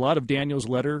a lot of Daniel's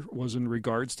letter was in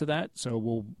regards to that.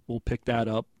 So we'll pick that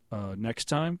up next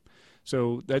time.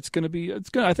 So that's going to be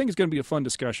I think it's going to be a fun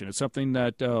discussion. It's something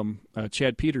that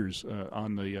Chad Peters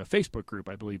on the Facebook group,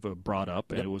 I believe, brought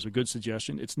up, and it was a good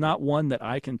suggestion. It's not one that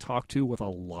I can talk to with a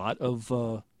lot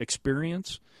of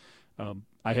experience.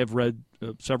 I have read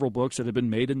several books that have been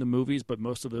made into movies, but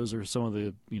most of those are some of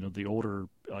the the older.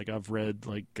 Like I've read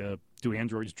Do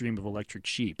Androids Dream of Electric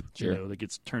Sheep? Sure. That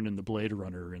gets turned into Blade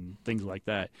Runner and things like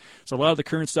that. So a lot of the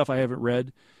current stuff I haven't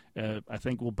read. I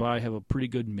think we'll probably have a pretty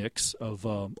good mix of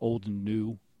old and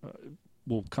new.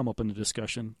 Will come up in the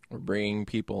discussion. We're bringing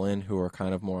people in who are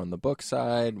kind of more on the book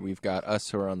side. We've got us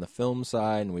who are on the film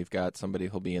side, and we've got somebody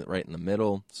who'll be right in the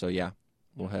middle. So yeah,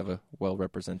 we'll have a well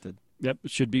represented. Yep,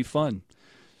 it should be fun.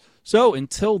 So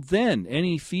until then,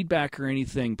 any feedback or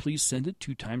anything, please send it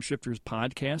to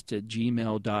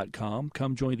timeshifterspodcast@gmail.com.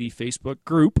 Come join the Facebook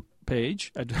group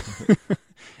page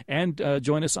and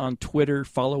join us on Twitter.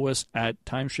 Follow us at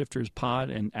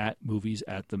TimeshiftersPod and at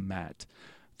MoviesAtTheMat. I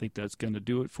think that's going to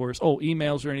do it for us. Oh,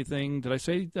 emails or anything. Did I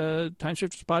say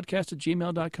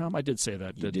timeshifterspodcast@gmail.com? I did say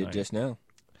that, didn't I? You did just now.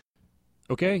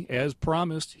 Okay, as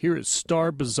promised, here is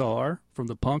Star Bazaar from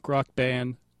the punk rock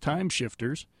band Time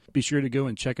Shifters. Be sure to go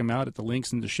and check them out at the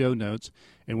links in the show notes.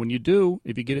 And when you do,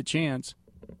 if you get a chance,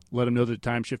 let them know that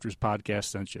Time Shifters Podcast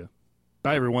sent you.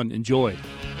 Bye, everyone. Enjoy.